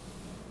the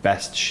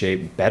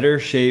better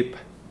shape.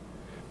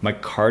 My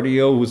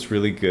cardio was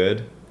really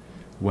good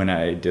when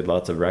I did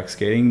lots of rec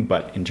skating,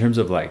 but in terms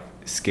of like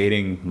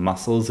skating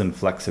muscles and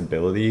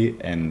flexibility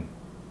and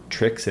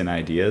tricks and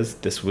ideas,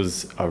 this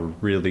was a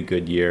really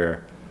good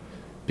year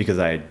because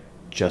I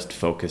just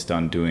focused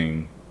on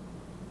doing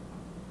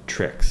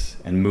tricks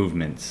and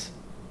movements.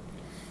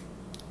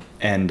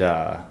 And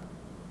I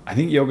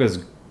think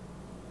yoga's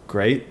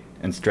great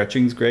and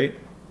stretching's great,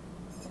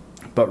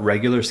 but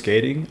regular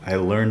skating, I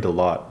learned a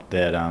lot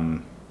that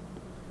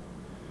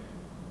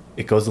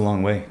it goes a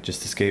long way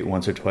just to skate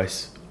once or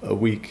twice a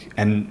week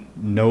and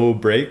no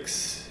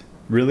breaks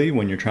really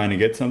when you're trying to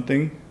get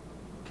something.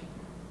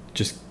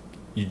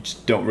 You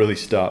just don't really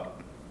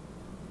stop.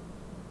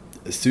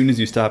 As soon as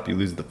you stop, you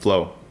lose the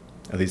flow.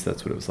 At least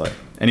that's what it was like.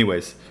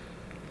 Anyways,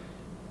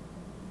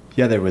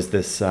 yeah, there was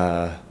this,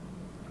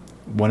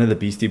 one of the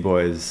Beastie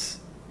Boys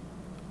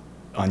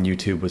on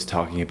YouTube was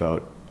talking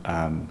about,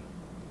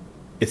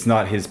 it's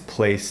not his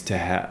place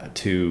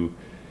to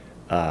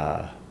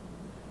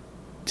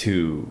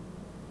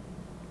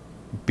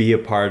be a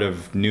part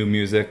of new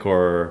music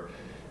or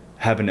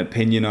have an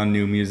opinion on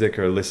new music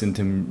or listen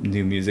to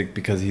new music,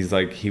 because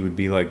he would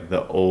be like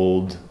the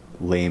old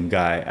lame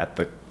guy at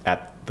the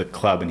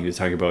club, and he was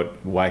talking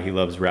about why he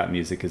loves rap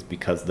music is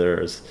because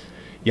there's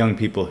young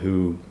people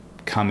who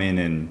come in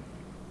and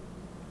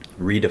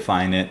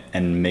redefine it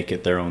and make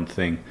it their own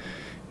thing.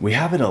 We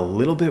have it a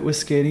little bit with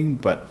skating,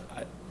 but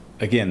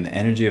again, the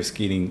energy of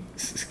skiing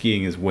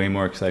is way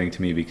more exciting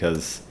to me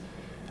because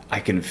I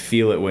can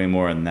feel it way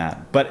more in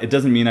that. But it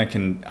doesn't mean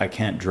I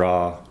can't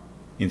draw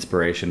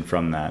inspiration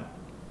from that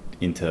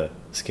into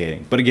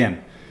skating. But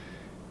again,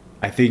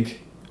 I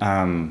think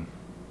I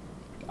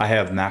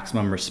have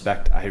maximum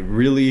respect. I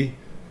really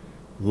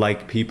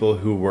like people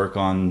who work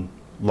on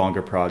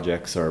longer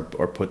projects or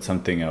put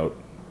something out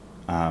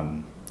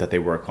that they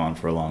work on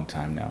for a long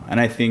time now. And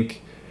I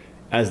think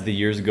as the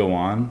years go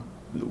on,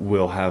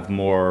 we'll have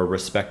more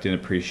respect and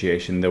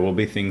appreciation. There will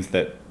be things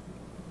that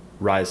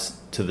rise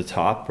to the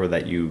top or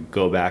that you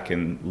go back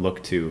and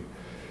look to.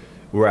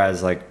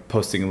 Whereas like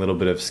posting a little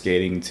bit of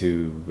skating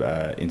to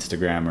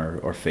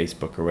Instagram or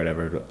Facebook or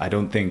whatever, I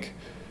don't think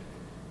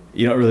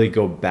you don't really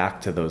go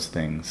back to those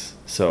things.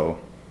 So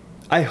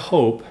I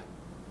hope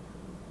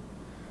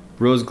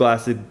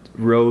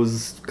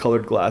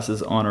rose-colored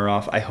glasses on or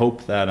off, I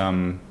hope that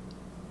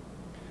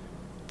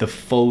the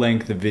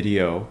full-length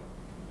video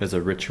as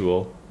a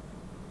ritual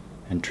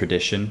and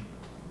tradition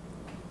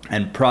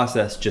and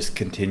process just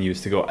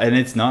continues to go. And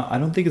I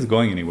don't think it's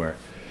going anywhere.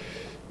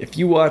 If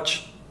you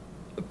watch,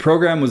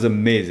 Program was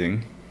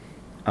amazing.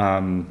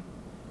 The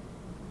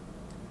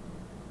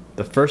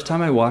first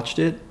time I watched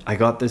it, I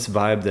got this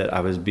vibe that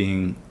I was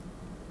being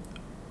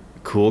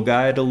cool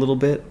guyed a little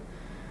bit.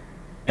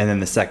 And then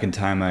the second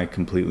time I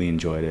completely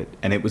enjoyed it.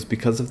 And it was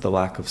because of the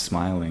lack of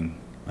smiling.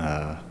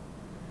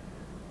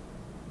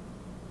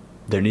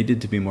 There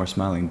needed to be more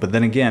smiling. But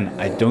then again,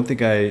 I don't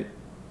think I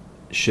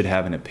should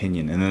have an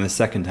opinion. And then the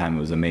second time it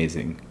was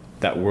amazing.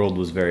 That world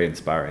was very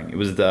inspiring. It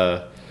was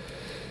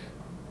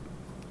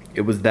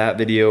that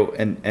video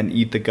and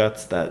Eat the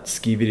Guts, that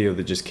ski video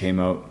that just came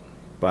out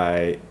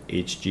by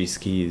HG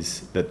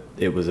Skis. That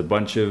it was a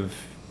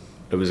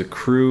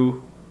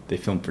crew. They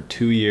filmed for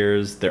 2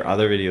 years. Their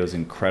other video is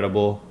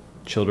incredible.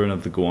 Children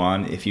of the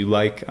Guan. If you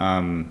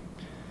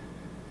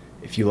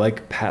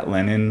like Pat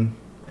Lennon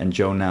and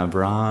Joe Nav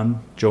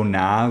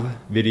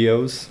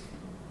videos,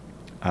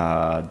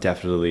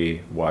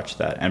 definitely watch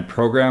that. And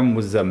Program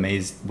was an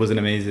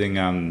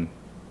amazing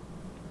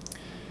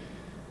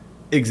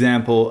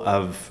example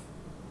of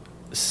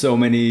so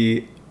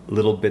many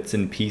little bits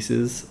and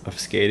pieces of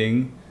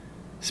skating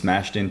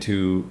smashed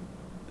into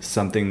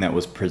something that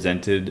was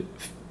presented,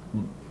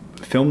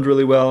 filmed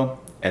really well,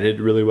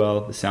 edited really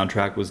well. The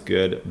soundtrack was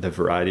good. The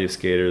variety of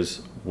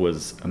skaters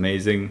was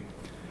amazing.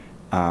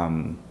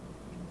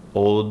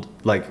 Old,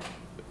 like,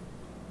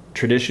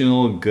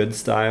 traditional good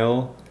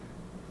style,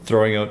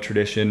 throwing out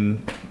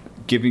tradition,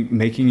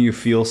 making you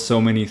feel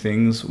so many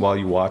things while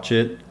you watch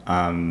it,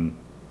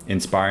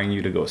 inspiring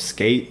you to go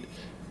skate.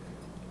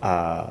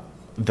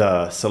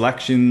 The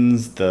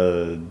selections,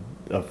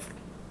 of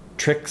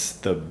tricks,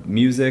 the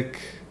music,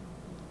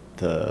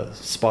 the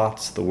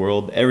spots, the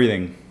world,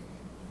 everything.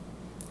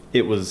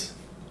 It was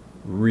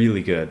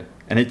really good,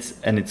 and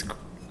it's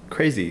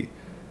crazy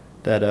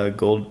that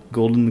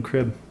Gold in the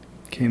Crib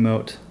came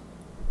out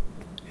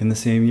in the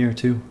same year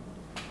too.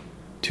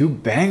 2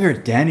 banger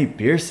Danny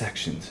Beer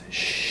sections.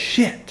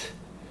 Shit.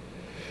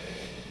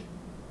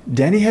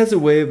 Danny has a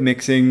way of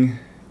mixing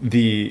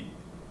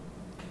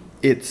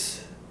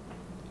it's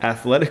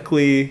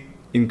athletically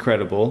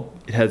incredible,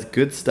 it has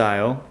good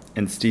style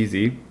and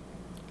steezy,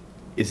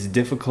 it's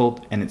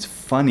difficult and it's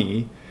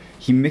funny.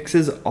 He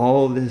mixes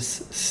all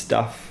this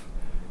stuff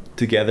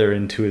together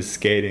into his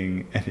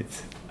skating, and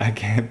I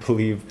can't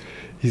believe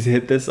he's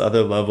hit this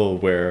other level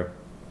where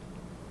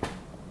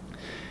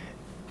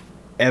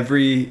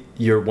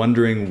you're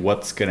wondering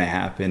what's gonna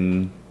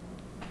happen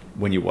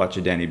when you watch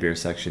a Danny Beer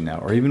section now,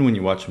 or even when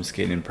you watch him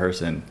skate in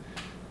person.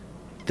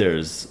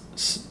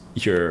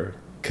 You're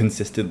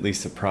consistently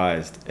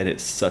surprised, and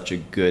it's such a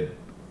good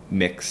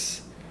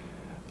mix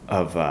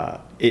of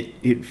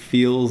it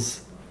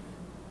feels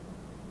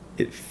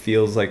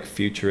like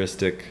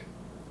futuristic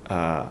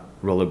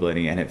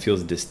rollerblading, and it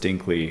feels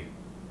distinctly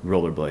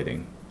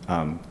rollerblading.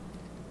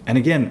 And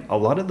again, a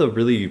lot of the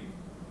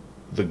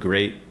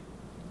great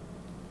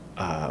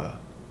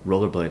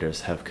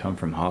rollerbladers have come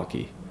from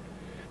hockey.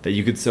 That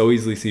you could so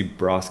easily see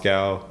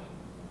Broskow,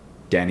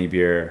 Danny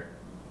Beer,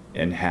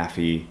 and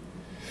Haffey,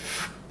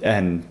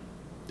 and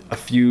a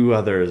few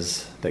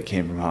others that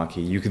came from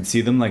hockey. You could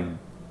see them like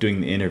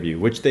doing the interview,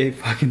 which they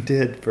fucking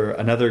did for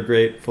another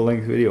great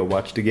full-length video.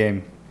 Watch the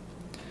game.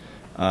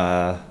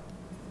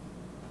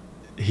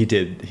 He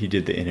did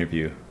the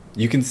interview.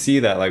 You can see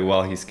that like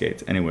while he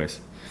skates. Anyways.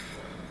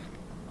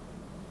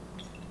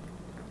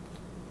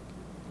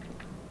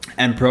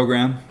 And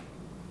Program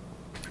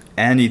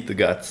and Eat the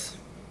Guts.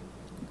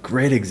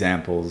 Great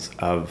examples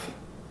of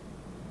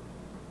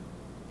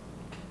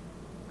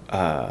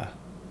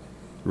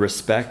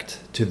respect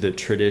to the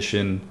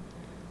tradition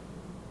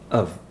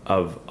of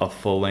a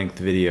full-length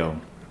video,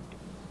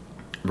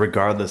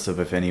 regardless of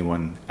if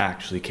anyone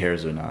actually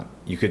cares or not.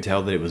 You could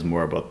tell that it was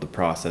more about the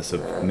process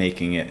of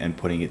making it and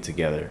putting it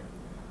together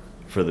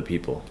for the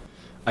people.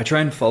 I try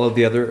and follow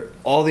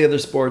all the other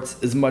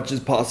sports as much as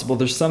possible.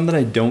 There's some that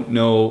I don't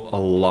know a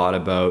lot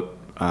about,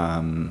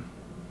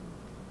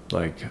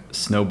 like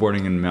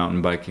snowboarding and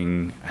mountain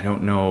biking. I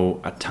don't know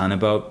a ton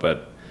about,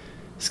 but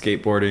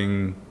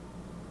skateboarding,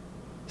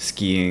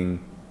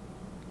 skiing,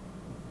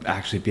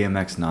 actually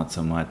BMX not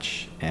so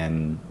much,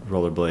 and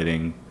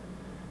rollerblading.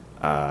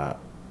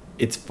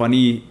 It's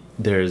funny,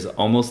 there's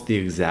almost the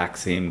exact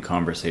same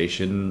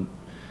conversation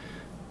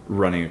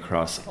running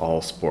across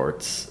all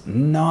sports.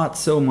 Not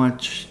so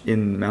much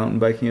in mountain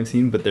biking I've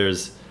seen, but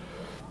there's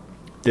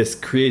this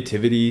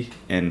creativity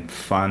and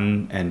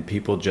fun and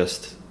people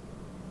just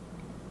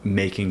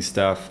making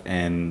stuff,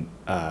 and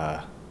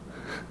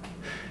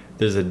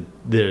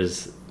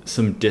there's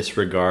some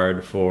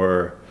disregard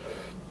for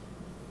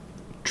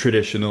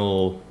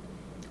traditional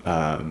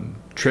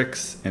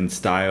tricks and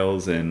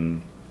styles,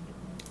 and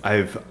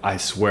I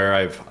swear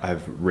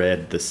I've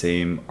read the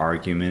same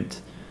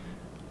argument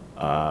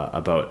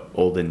about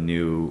old and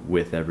new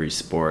with every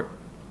sport,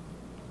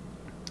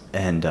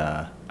 and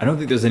I don't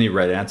think there's any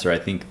right answer. I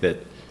think that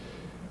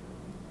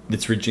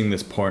it's reaching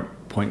this point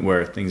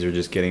where things are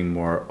just getting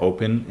more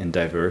open and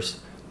diverse,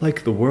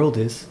 like the world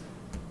is.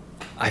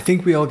 I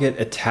think we all get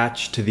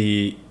attached to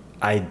the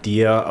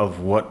idea of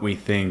what we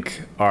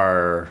think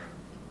our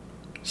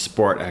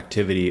sport,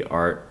 activity,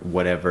 art,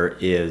 whatever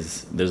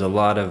is. There's a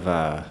lot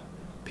of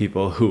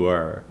people who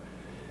are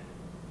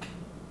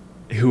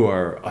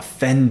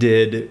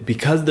offended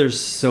because there's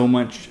so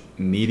much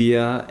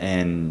media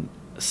and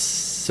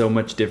so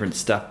much different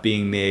stuff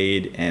being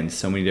made and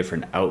so many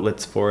different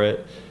outlets for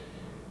it.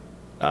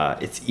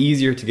 It's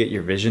easier to get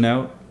your vision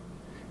out,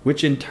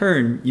 which in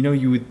turn,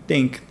 you would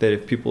think that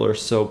if people are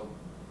so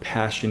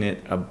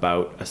passionate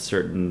about a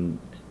certain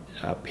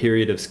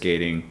period of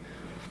skating,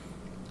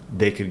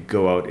 they could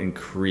go out and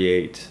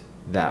create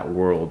that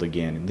world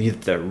again. And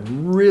if they're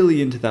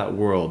really into that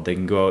world, they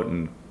can go out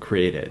and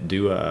create it.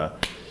 Do a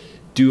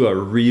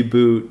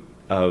reboot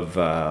of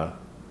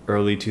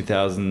early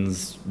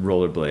 2000s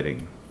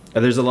rollerblading.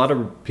 There's a lot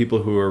of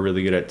people who are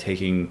really good at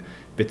taking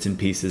bits and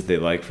pieces they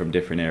like from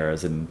different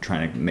eras and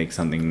trying to make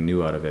something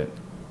new out of it.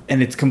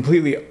 And it's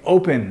completely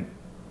open.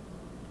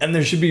 And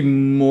there should be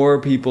more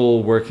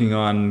people working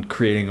on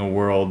creating a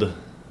world,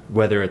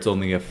 whether it's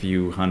only a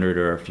few hundred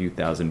or a few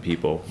thousand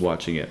people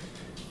watching it.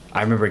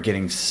 I remember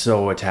getting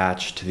so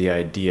attached to the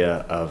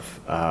idea of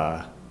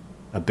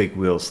a Big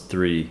Wheels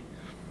 3.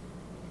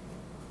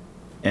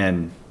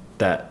 And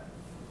that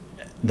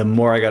the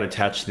more I got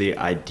attached to the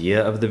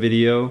idea of the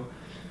video,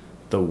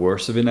 the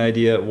worse of an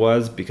idea it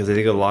was, because I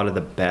think a lot of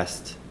the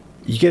best,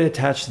 you get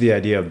attached to the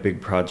idea of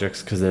big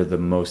projects because they're the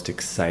most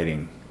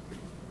exciting.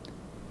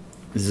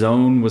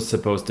 Zone was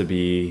supposed to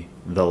be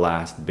the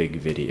last big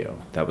video.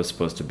 That was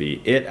supposed to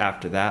be it.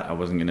 After that, I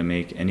wasn't going to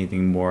make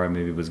anything more. I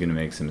maybe was going to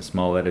make some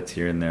small edits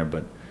here and there,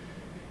 but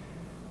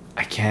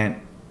I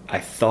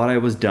thought I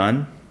was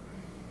done.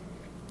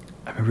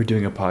 I remember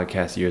doing a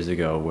podcast years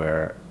ago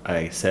where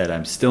I said,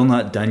 I'm still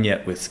not done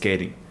yet with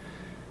skating.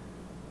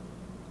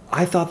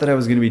 I thought that I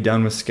was going to be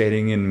done with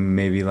skating in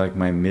maybe like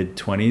my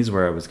mid-20s,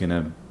 where I was going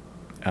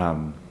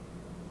to,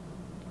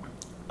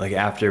 like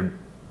after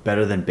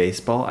Better Than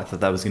Baseball, I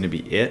thought that was going to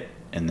be it.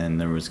 And then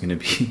there was going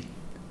to be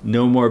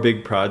no more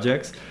big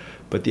projects.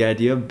 But the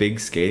idea of big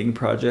skating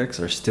projects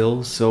are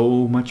still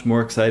so much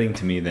more exciting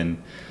to me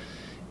than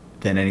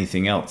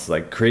anything else,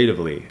 like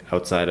creatively,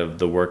 outside of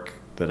the work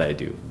that I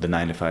do, the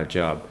 9-to-5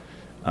 job.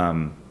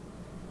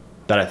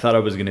 That I thought I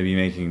was going to be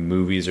making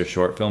movies or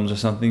short films or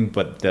something,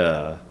 but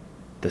the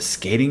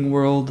skating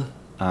world,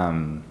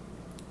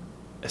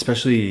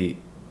 especially,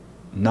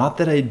 not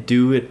that I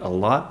do it a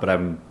lot,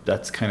 but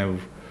that's kind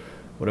of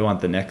what I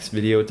want the next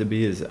video to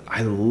be. Is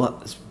I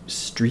love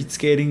street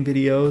skating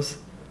videos.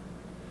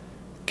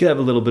 Could have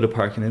a little bit of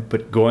park in it,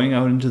 but going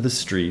out into the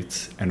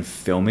streets and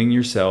filming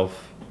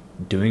yourself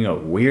doing a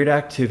weird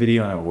activity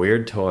on a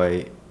weird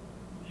toy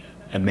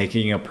and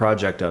making a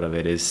project out of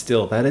it is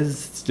still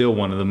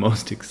one of the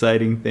most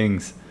exciting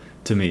things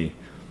to me.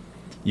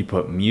 You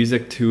put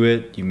music to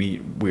it, you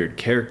meet weird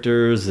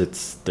characters,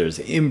 there's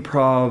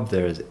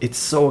improv, it's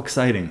so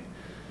exciting.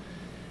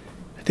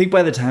 I think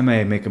by the time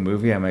I make a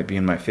movie, I might be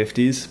in my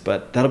 50s,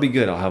 but that'll be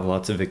good. I'll have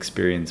lots of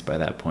experience by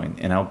that point,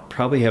 and I'll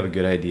probably have a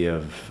good idea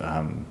of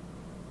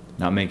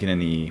not making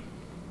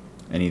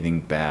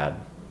anything bad.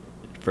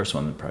 First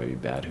one would probably be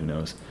bad, who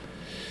knows.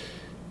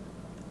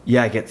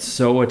 Yeah, I get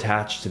so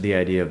attached to the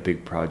idea of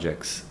big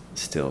projects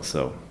still,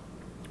 so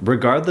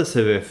regardless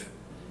of if,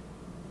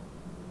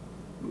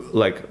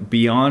 like,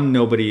 beyond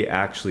nobody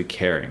actually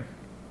caring,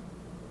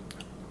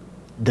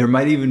 there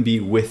might even be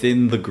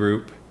within the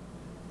group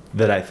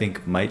that I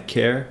think might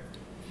care.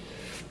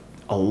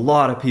 A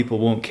lot of people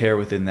won't care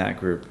within that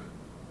group,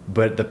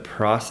 but the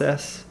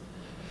process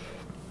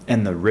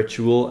and the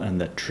ritual and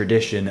the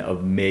tradition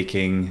of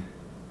making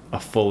a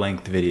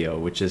full-length video,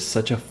 which is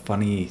such a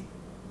funny,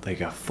 like,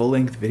 a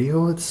full-length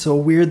video, it's so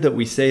weird that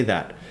we say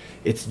that.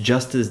 It's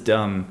just as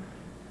dumb,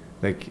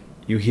 like,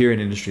 you hear in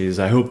industries,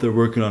 I hope they're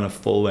working on a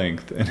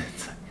full-length, and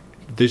it's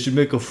like, they should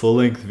make a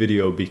full-length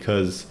video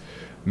because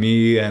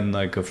me and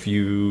like a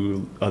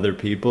few other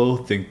people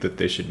think that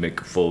they should make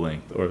a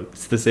full-length. Or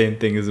it's the same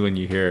thing as when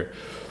you hear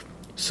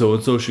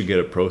so-and-so should get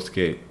a pro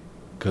skate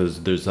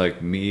because there's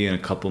like me and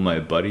a couple of my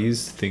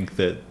buddies think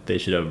that they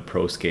should have a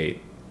pro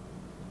skate.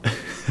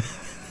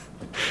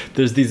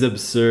 There's these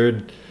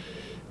absurd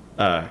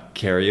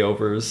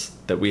carryovers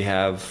that we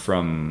have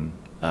from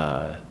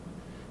the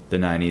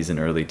 90s and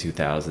early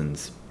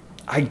 2000s.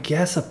 I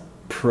guess a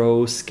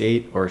pro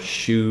skate or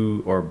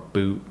shoe or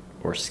boot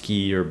or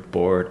ski or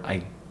board,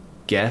 I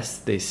guess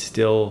they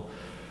still,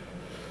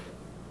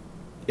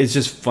 it's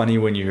just funny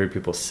when you hear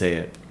people say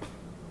it.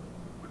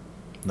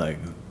 Like,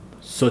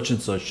 such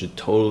and such should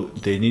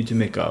they need to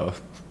make a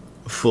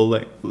full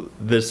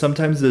length.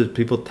 Sometimes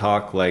people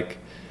talk like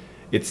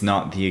it's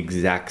not the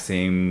exact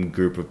same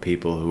group of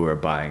people who are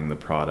buying the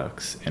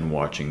products and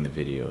watching the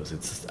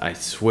videos. I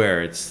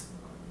swear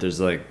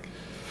there's like,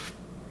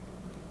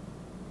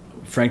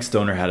 Frank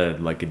Stoner had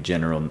a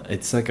general,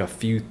 it's like a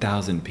few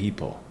thousand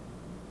people.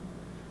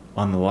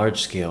 On the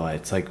large scale,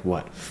 it's like,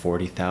 what,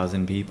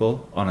 40,000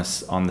 people? On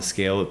the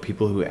scale of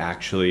people who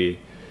actually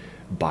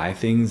buy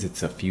things,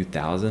 it's a few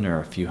thousand or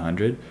a few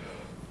hundred.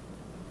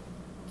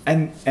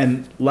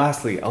 And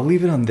lastly, I'll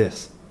leave it on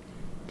this.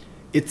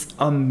 It's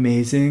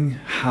amazing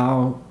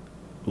how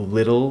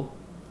little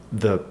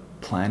the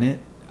planet,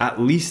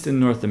 at least in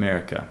North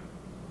America,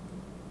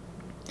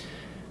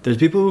 there's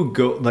people who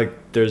go,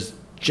 like, there's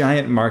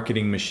giant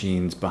marketing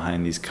machines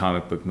behind these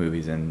comic book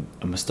movies, and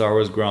I'm a Star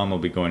Wars Grom, I'll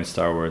be going to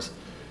Star Wars.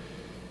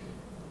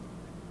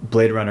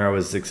 Blade Runner, I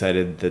was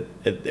excited that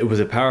it was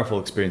a powerful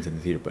experience in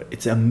the theater, but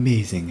it's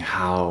amazing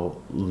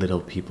how little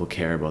people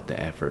care about the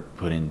effort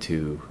put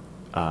into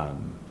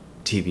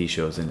TV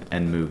shows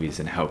and movies,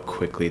 and how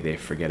quickly they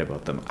forget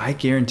about them. I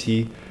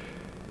guarantee,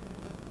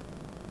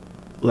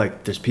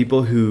 like, there's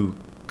people who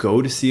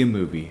go to see a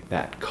movie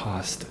that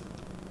cost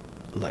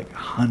like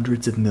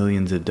hundreds of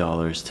millions of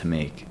dollars to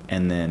make,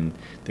 and then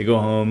they go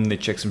home, they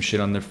check some shit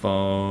on their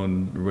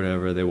phone or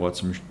whatever, they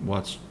watch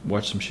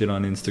some shit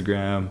on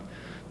Instagram,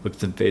 look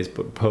at some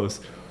Facebook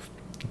posts,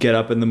 get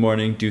up in the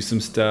morning, do some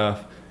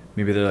stuff.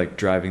 Maybe they're like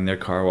driving their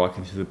car,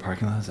 walking through the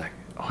parking lot. It's like,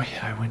 oh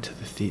yeah, I went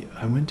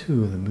to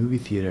the movie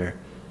theater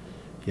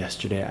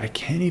yesterday. I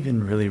can't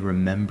even really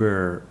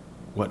remember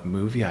what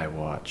movie I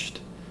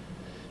watched.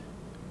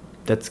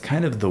 That's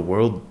kind of the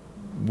world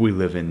we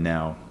live in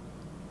now.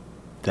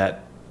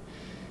 That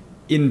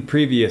in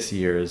previous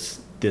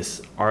years,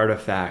 this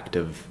artifact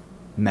of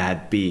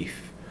Mad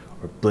Beef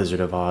or Blizzard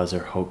of Oz or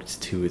Hoax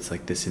 2, it's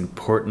like this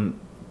important,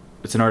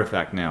 it's an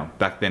artifact now.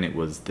 Back then it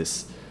was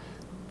this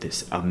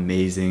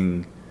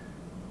amazing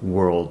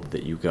world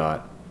that you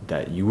got,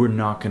 that you were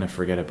not going to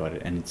forget about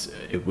it, and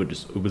it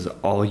was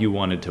all you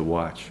wanted to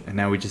watch. And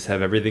now we just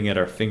have everything at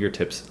our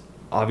fingertips.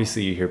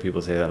 Obviously you hear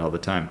people say that all the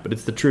time, but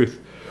it's the truth.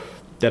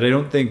 That I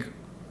don't think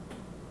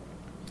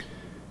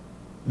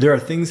there are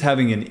things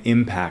having an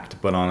impact,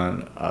 but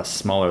on a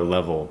smaller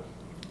level.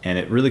 And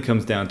it really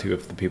comes down to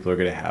if the people are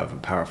going to have a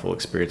powerful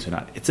experience or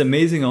not. It's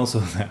amazing also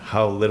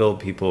how little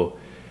people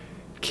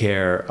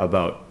care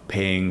about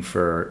paying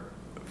for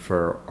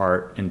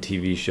art and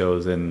TV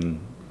shows and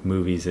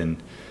movies.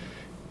 And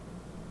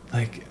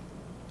like,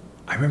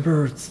 I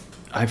remember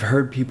I've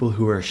heard people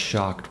who are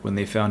shocked when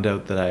they found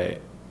out that I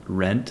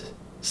rent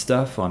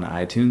stuff on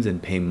iTunes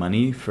and pay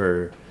money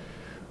for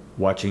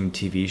watching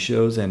TV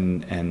shows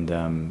and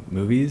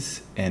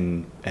movies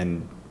and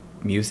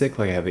music.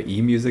 Like, I have an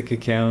eMusic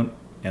account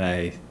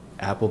and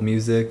Apple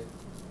Music.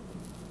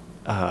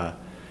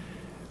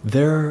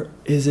 There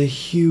is a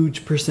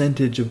huge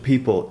percentage of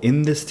people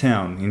in this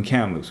town, in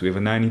Kamloops, we have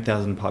a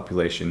 90,000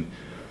 population.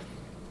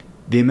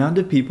 The amount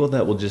of people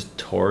that will just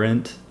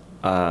torrent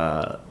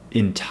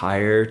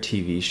entire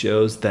TV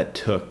shows that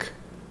took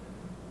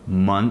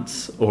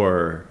months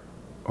or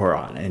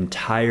an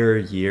entire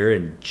year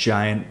and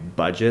giant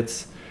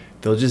budgets,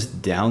 they'll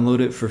just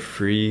download it for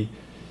free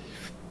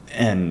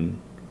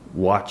and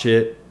watch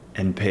it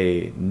and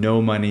pay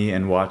no money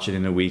and watch it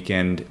in a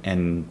weekend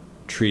and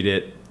treat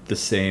it the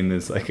same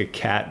as like a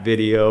cat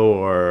video.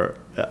 Or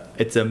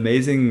it's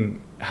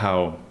amazing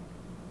how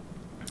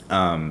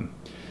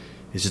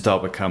it's just all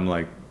become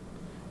like,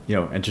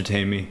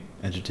 entertain me.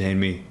 That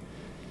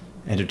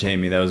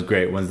was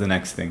great. When's the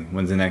next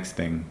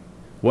thing?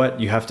 What,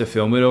 you have to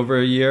film it over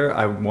a year?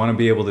 I want to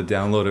be able to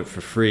download it for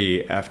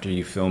free after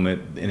you film it,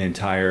 an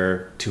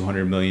entire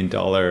 $200 million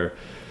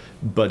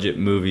budget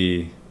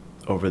movie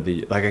over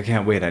the... Like, I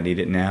can't wait. I need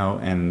it now,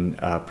 and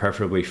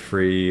preferably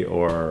free,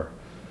 or...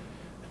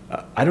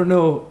 I don't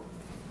know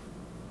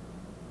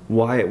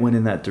why it went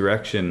in that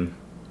direction.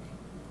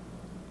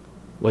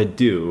 Well, I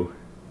do.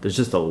 There's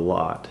just a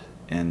lot.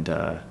 And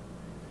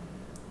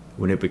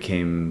when it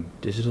became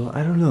digital,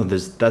 I don't know.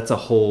 That's a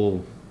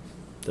whole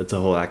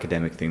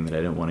academic thing that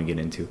I don't want to get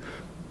into.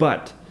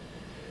 But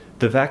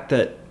the fact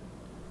that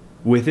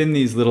within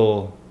these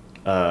little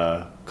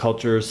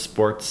cultures,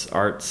 sports,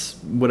 arts,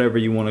 whatever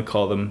you want to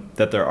call them,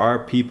 that there are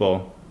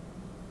people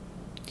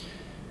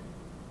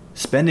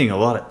spending a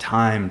lot of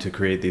time to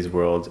create these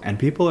worlds, and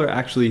people are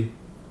actually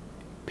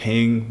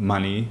paying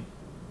money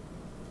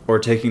or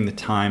taking the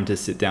time to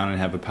sit down and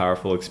have a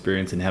powerful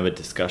experience and have a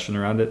discussion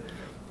around it.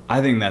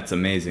 I think that's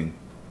amazing.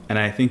 And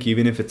I think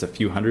even if it's a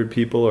few hundred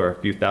people or a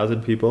few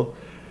thousand people,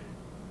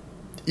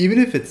 even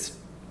if it's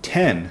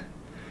 10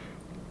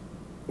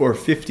 or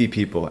 50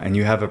 people and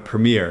you have a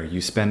premiere,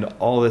 you spend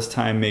all this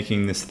time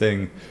making this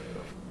thing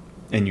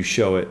and you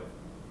show it,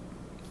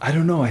 I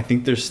don't know, I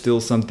think there's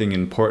still something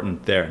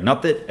important there.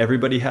 Not that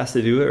everybody has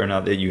to do it, or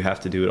not that you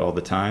have to do it all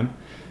the time,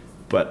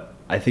 but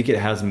I think it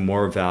has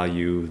more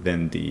value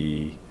than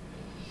the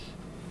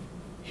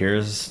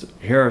here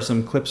are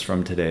some clips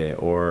from today,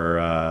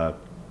 or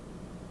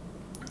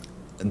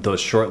those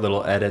short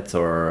little edits,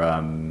 or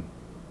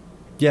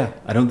yeah,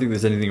 I don't think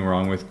there's anything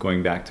wrong with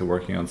going back to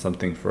working on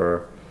something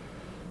for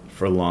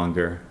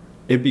longer.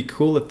 It'd be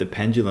cool if the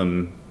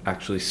pendulum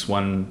actually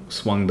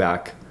swung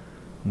back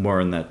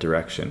more in that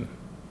direction.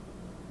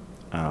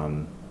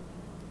 And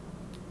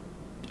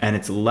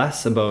it's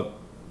less about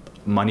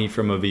money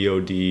from a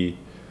VOD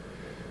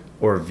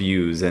or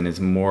views, and it's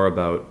more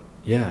about,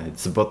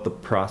 it's about the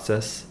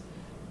process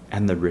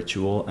and the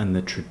ritual and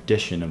the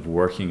tradition of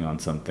working on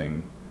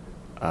something,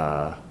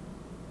 more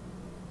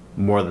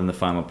than the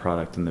final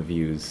product and the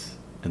views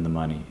and the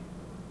money.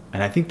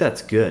 And I think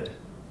that's good.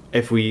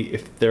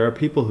 If there are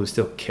people who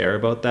still care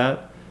about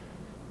that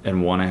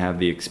and want to have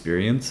the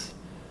experience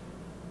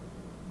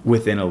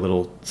within a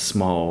little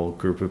small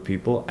group of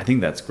people, I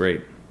think that's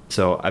great.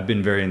 So I've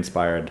been very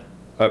inspired,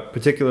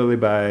 particularly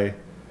by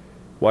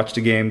Watched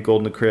a Game,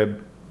 Golden the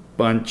Crib,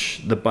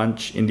 the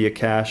Bunch, India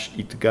Cash,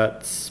 Eat the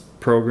Guts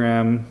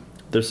program.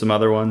 There's some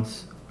other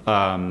ones.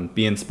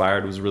 Be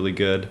Inspired was really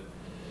good.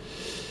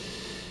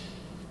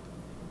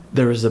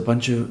 There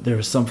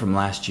was some from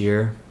last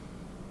year,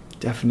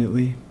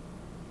 definitely.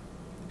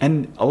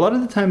 And a lot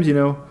of the times,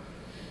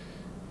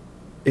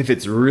 if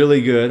it's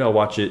really good, I'll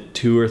watch it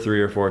 2 or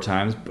 3 or 4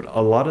 times. But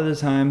a lot of the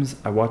times,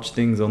 I watch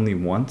things only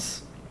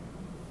once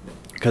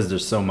because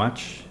there's so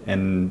much.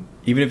 And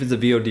even if it's a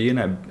VOD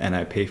and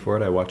I pay for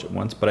it, I watch it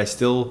once. But I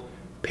still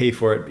pay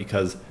for it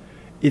because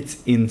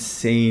it's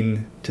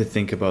insane to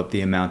think about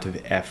the amount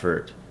of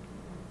effort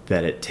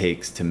that it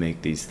takes to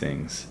make these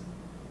things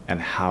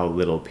and how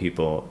little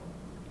people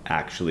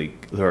actually,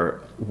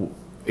 or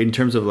in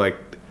terms of like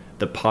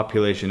the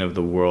population of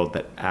the world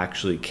that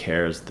actually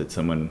cares that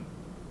someone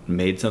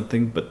made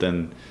something. But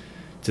then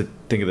to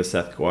think of the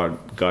Seth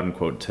Godin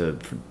quote,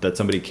 that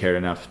somebody cared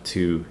enough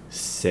to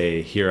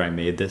say, here, I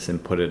made this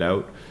and put it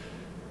out.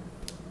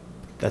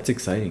 That's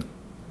exciting.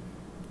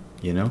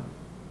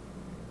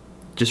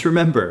 Just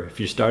remember, if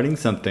you're starting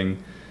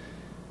something,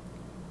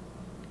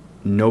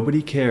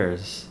 nobody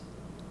cares,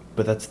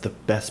 but that's the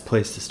best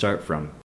place to start from.